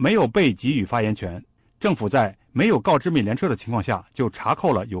庭没有被给予发言权，政府在没有告知美联社的情况下就查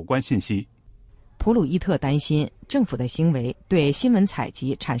扣了有关信息。普鲁伊特担心政府的行为对新闻采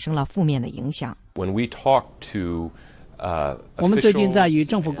集产生了负面的影响。我们最近在与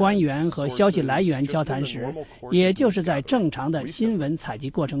政府官员和消息来源交谈时，也就是在正常的新闻采集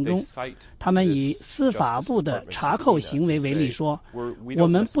过程中，他们以司法部的查扣行为为例说，我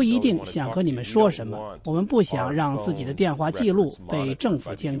们不一定想和你们说什么，我们不想让自己的电话记录被政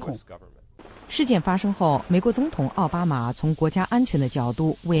府监控。事件发生后，美国总统奥巴马从国家安全的角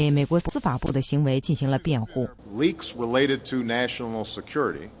度为美国司法部的行为进行了辩护。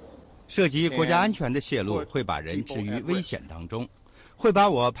涉及国家安全的泄露会把人置于危险当中，会把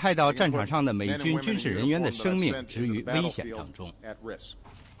我派到战场上的美军军事人员的生命置于危险当中。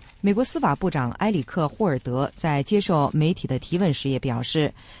美国司法部长埃里克·霍尔德在接受媒体的提问时也表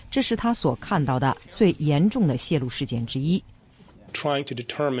示，这是他所看到的最严重的泄露事件之一。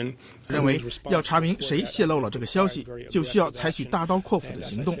认为要查明谁泄露了这个消息，就需要采取大刀阔斧的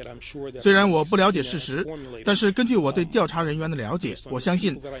行动。虽然我不了解事实，但是根据我对调查人员的了解，我相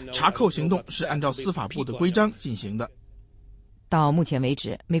信查扣行动是按照司法部的规章进行的。到目前为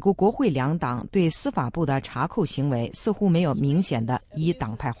止，美国国会两党对司法部的查扣行为似乎没有明显的以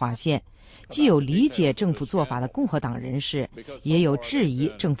党派划线，既有理解政府做法的共和党人士，也有质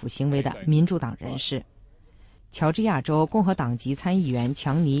疑政府行为的民主党人士。乔治亚州共和党籍参议员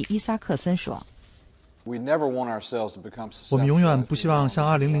强尼·伊萨克森说，我们永远不希望像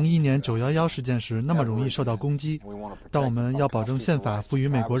2001年911事件时那么容易受到攻击，但我们要保证宪法赋予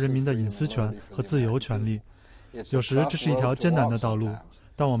美国人民的隐私权和自由权利。有时这是一条艰难的道路，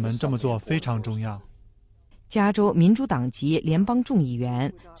但我们这么做非常重要。加州民主党籍联邦众议员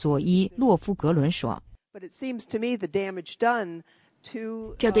佐伊·洛夫格伦说，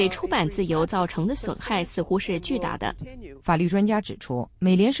这对出版自由造成的损害似乎是巨大的。法律专家指出，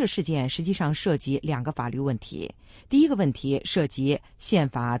美联社事件实际上涉及两个法律问题。第一个问题涉及宪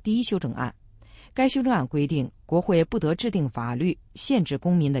法第一修正案，该修正案规定国会不得制定法律限制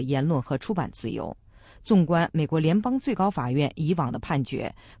公民的言论和出版自由。纵观美国联邦最高法院以往的判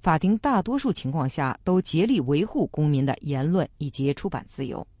决，法庭大多数情况下都竭力维护公民的言论以及出版自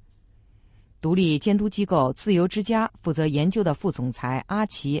由。独立监督机构自由之家负责研究的副总裁阿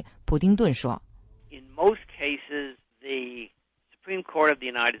奇·普丁顿说， In most cases, the Supreme Court of the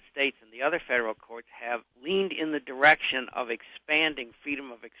United States and the other federal courts have leaned in the direction of expanding freedom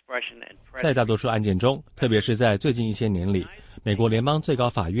of expression and press. 在大多数案件中，特别是在最近一些年里，美国联邦最高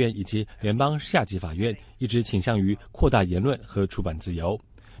法院以及联邦下级法院一直倾向于扩大言论和出版自由。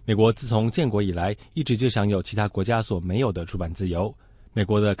美国自从建国以来，一直就享有其他国家所没有的出版自由。美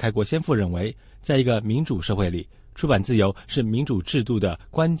国的开国先父认为，在一个民主社会里，出版自由是民主制度的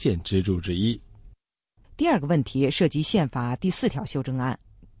关键支柱之一。第二个问题涉及宪法第4条修正案。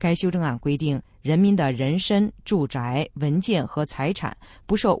该修正案规定，人民的人身、住宅、文件和财产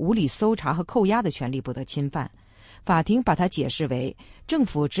不受无理搜查和扣押的权利不得侵犯。法庭把它解释为，政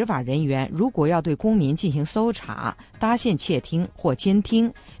府执法人员如果要对公民进行搜查、搭线窃听或监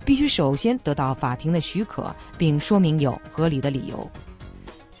听，必须首先得到法庭的许可，并说明有合理的理由。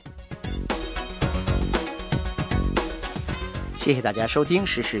谢谢大家收听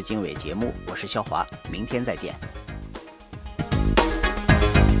时事经纬节目，我是肖华，明天再见。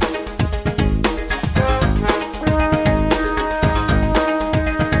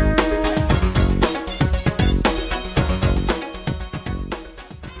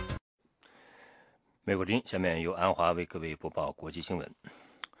美国之音，下面由安华为各位播报国际新闻。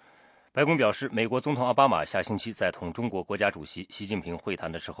白宫表示，美国总统奥巴马下星期在同中国国家主席习近平会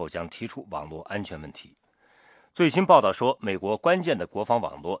谈的时候将提出网络安全问题。最新报道说，美国关键的国防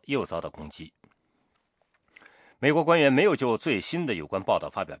网络又遭到攻击。美国官员没有就最新的有关报道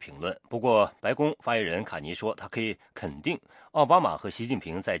发表评论，不过白宫发言人卡尼说，他可以肯定奥巴马和习近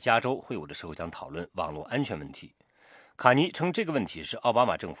平在加州会晤的时候将讨论网络安全问题。卡尼称这个问题是奥巴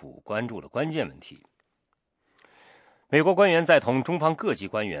马政府关注的关键问题。美国官员在同中方各级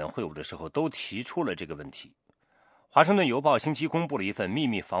官员会晤的时候都提出了这个问题。华盛顿邮报星期公布了一份秘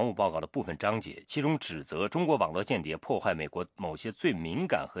密防务报告的部分章节，其中指责中国网络间谍破坏美国某些最敏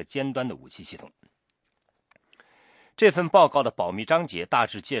感和尖端的武器系统。这份报告的保密章节大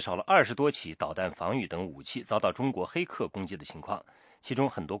致介绍了20多起导弹防御等武器遭到中国黑客攻击的情况，其中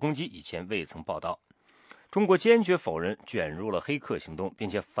很多攻击以前未曾报道。中国坚决否认卷入了黑客行动，并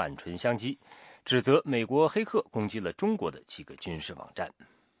且反唇相讥，指责美国黑客攻击了中国的几个军事网站。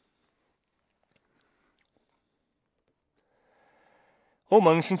欧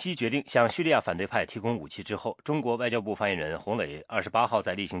盟星期一决定向叙利亚反对派提供武器之后，中国外交部发言人洪磊28号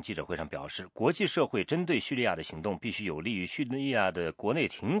在例行记者会上表示，国际社会针对叙利亚的行动必须有利于叙利亚的国内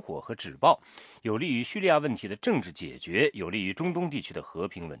停火和止暴，有利于叙利亚问题的政治解决，有利于中东地区的和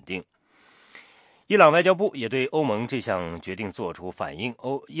平稳定。伊朗外交部也对欧盟这项决定做出反应。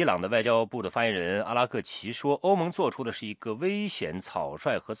伊朗的外交部的发言人阿拉克齐说，欧盟做出的是一个危险、草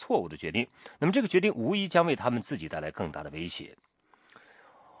率和错误的决定，那么这个决定无疑将为他们自己带来更大的威胁。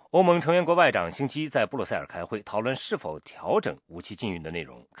欧盟成员国外长星期一在布鲁塞尔开会，讨论是否调整武器禁运的内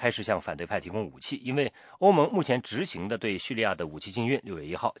容，开始向反对派提供武器，因为欧盟目前执行的对叙利亚的武器禁运6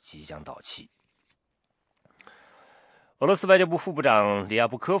月1号即将到期。俄罗斯外交部副部长里亚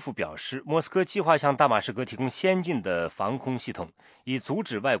布科夫表示，莫斯科计划向大马士革提供先进的防空系统，以阻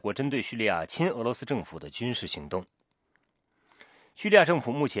止外国针对叙利亚亲俄罗斯政府的军事行动。叙利亚政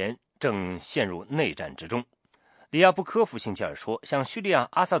府目前正陷入内战之中。里亚布科夫星期二说，向叙利亚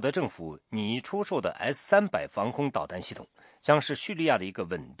阿萨德政府拟出售的 S-300 防空导弹系统将是叙利亚的一个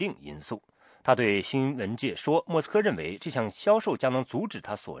稳定因素。他对新闻界说，莫斯科认为这项销售将能阻止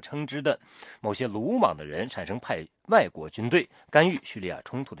他所称之的某些鲁莽的人产生派外国军队干预叙利亚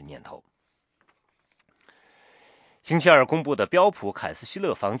冲突的念头。星期二公布的标普凯斯希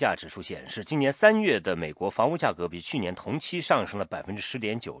勒房价指数显示，今年3月的美国房屋价格比去年同期上升了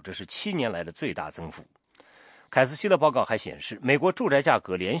 10.9%， 这是7年来的最大增幅。凯斯希勒报告还显示，美国住宅价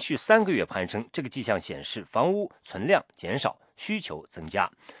格连续3个月攀升，这个迹象显示房屋存量减少，需求增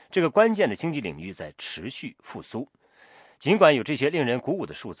加，这个关键的经济领域在持续复苏。尽管有这些令人鼓舞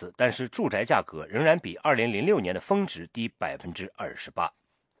的数字，但是住宅价格仍然比2006年的峰值低 28%。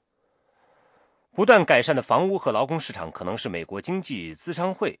不断改善的房屋和劳工市场可能是美国经济咨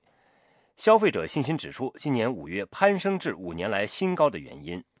商会消费者信心指数今年5月攀升至5年来新高的原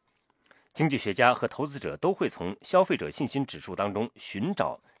因。经济学家和投资者都会从消费者信心指数当中寻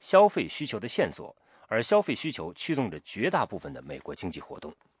找消费需求的线索，而消费需求驱动着绝大部分的美国经济活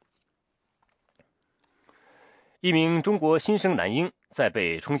动。一名中国新生男婴在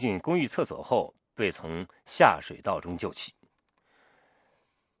被冲进公寓厕所后被从下水道中救起。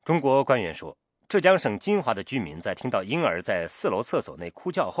中国官员说，浙江省金华的居民在听到婴儿在4楼厕所内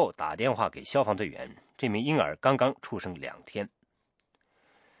哭叫后打电话给消防队员，这名婴儿刚刚出生2天。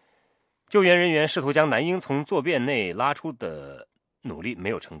救援人员试图将男婴从坐便内拉出的努力没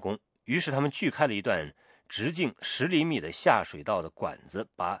有成功，于是他们锯开了一段直径10厘米的下水道的管子，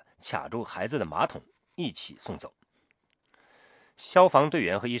把卡住孩子的马桶一起送走。消防队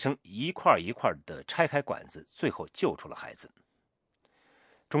员和医生一块一块地拆开管子，最后救出了孩子。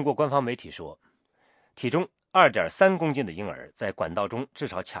中国官方媒体说，体重2.3公斤的婴儿在管道中至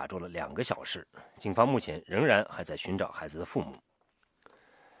少卡住了2个小时，警方目前仍然还在寻找孩子的父母。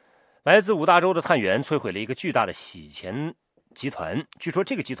来自5大洲的探员摧毁了一个巨大的洗钱集团，据说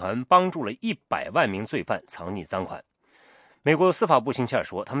这个集团帮助了100万名罪犯藏匿赃款。美国司法部星期二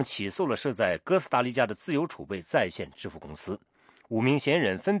说，他们起诉了设在哥斯达黎加的自由储备在线支付公司，5名嫌疑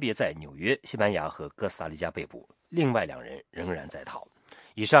人分别在纽约、西班牙和哥斯达黎加被捕，另外2人仍然在逃。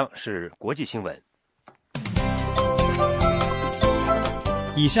以上是国际新闻。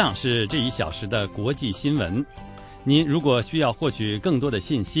以上是这1小时的国际新闻。您如果需要获取更多的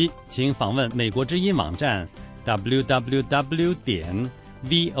信息，请访问美国之音网站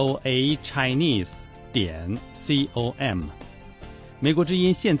www.voachinese.com。美国之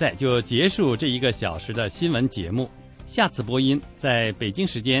音现在就结束这1个小时的新闻节目，下次播音在北京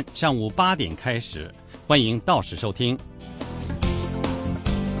时间上午8点开始，欢迎到时收听。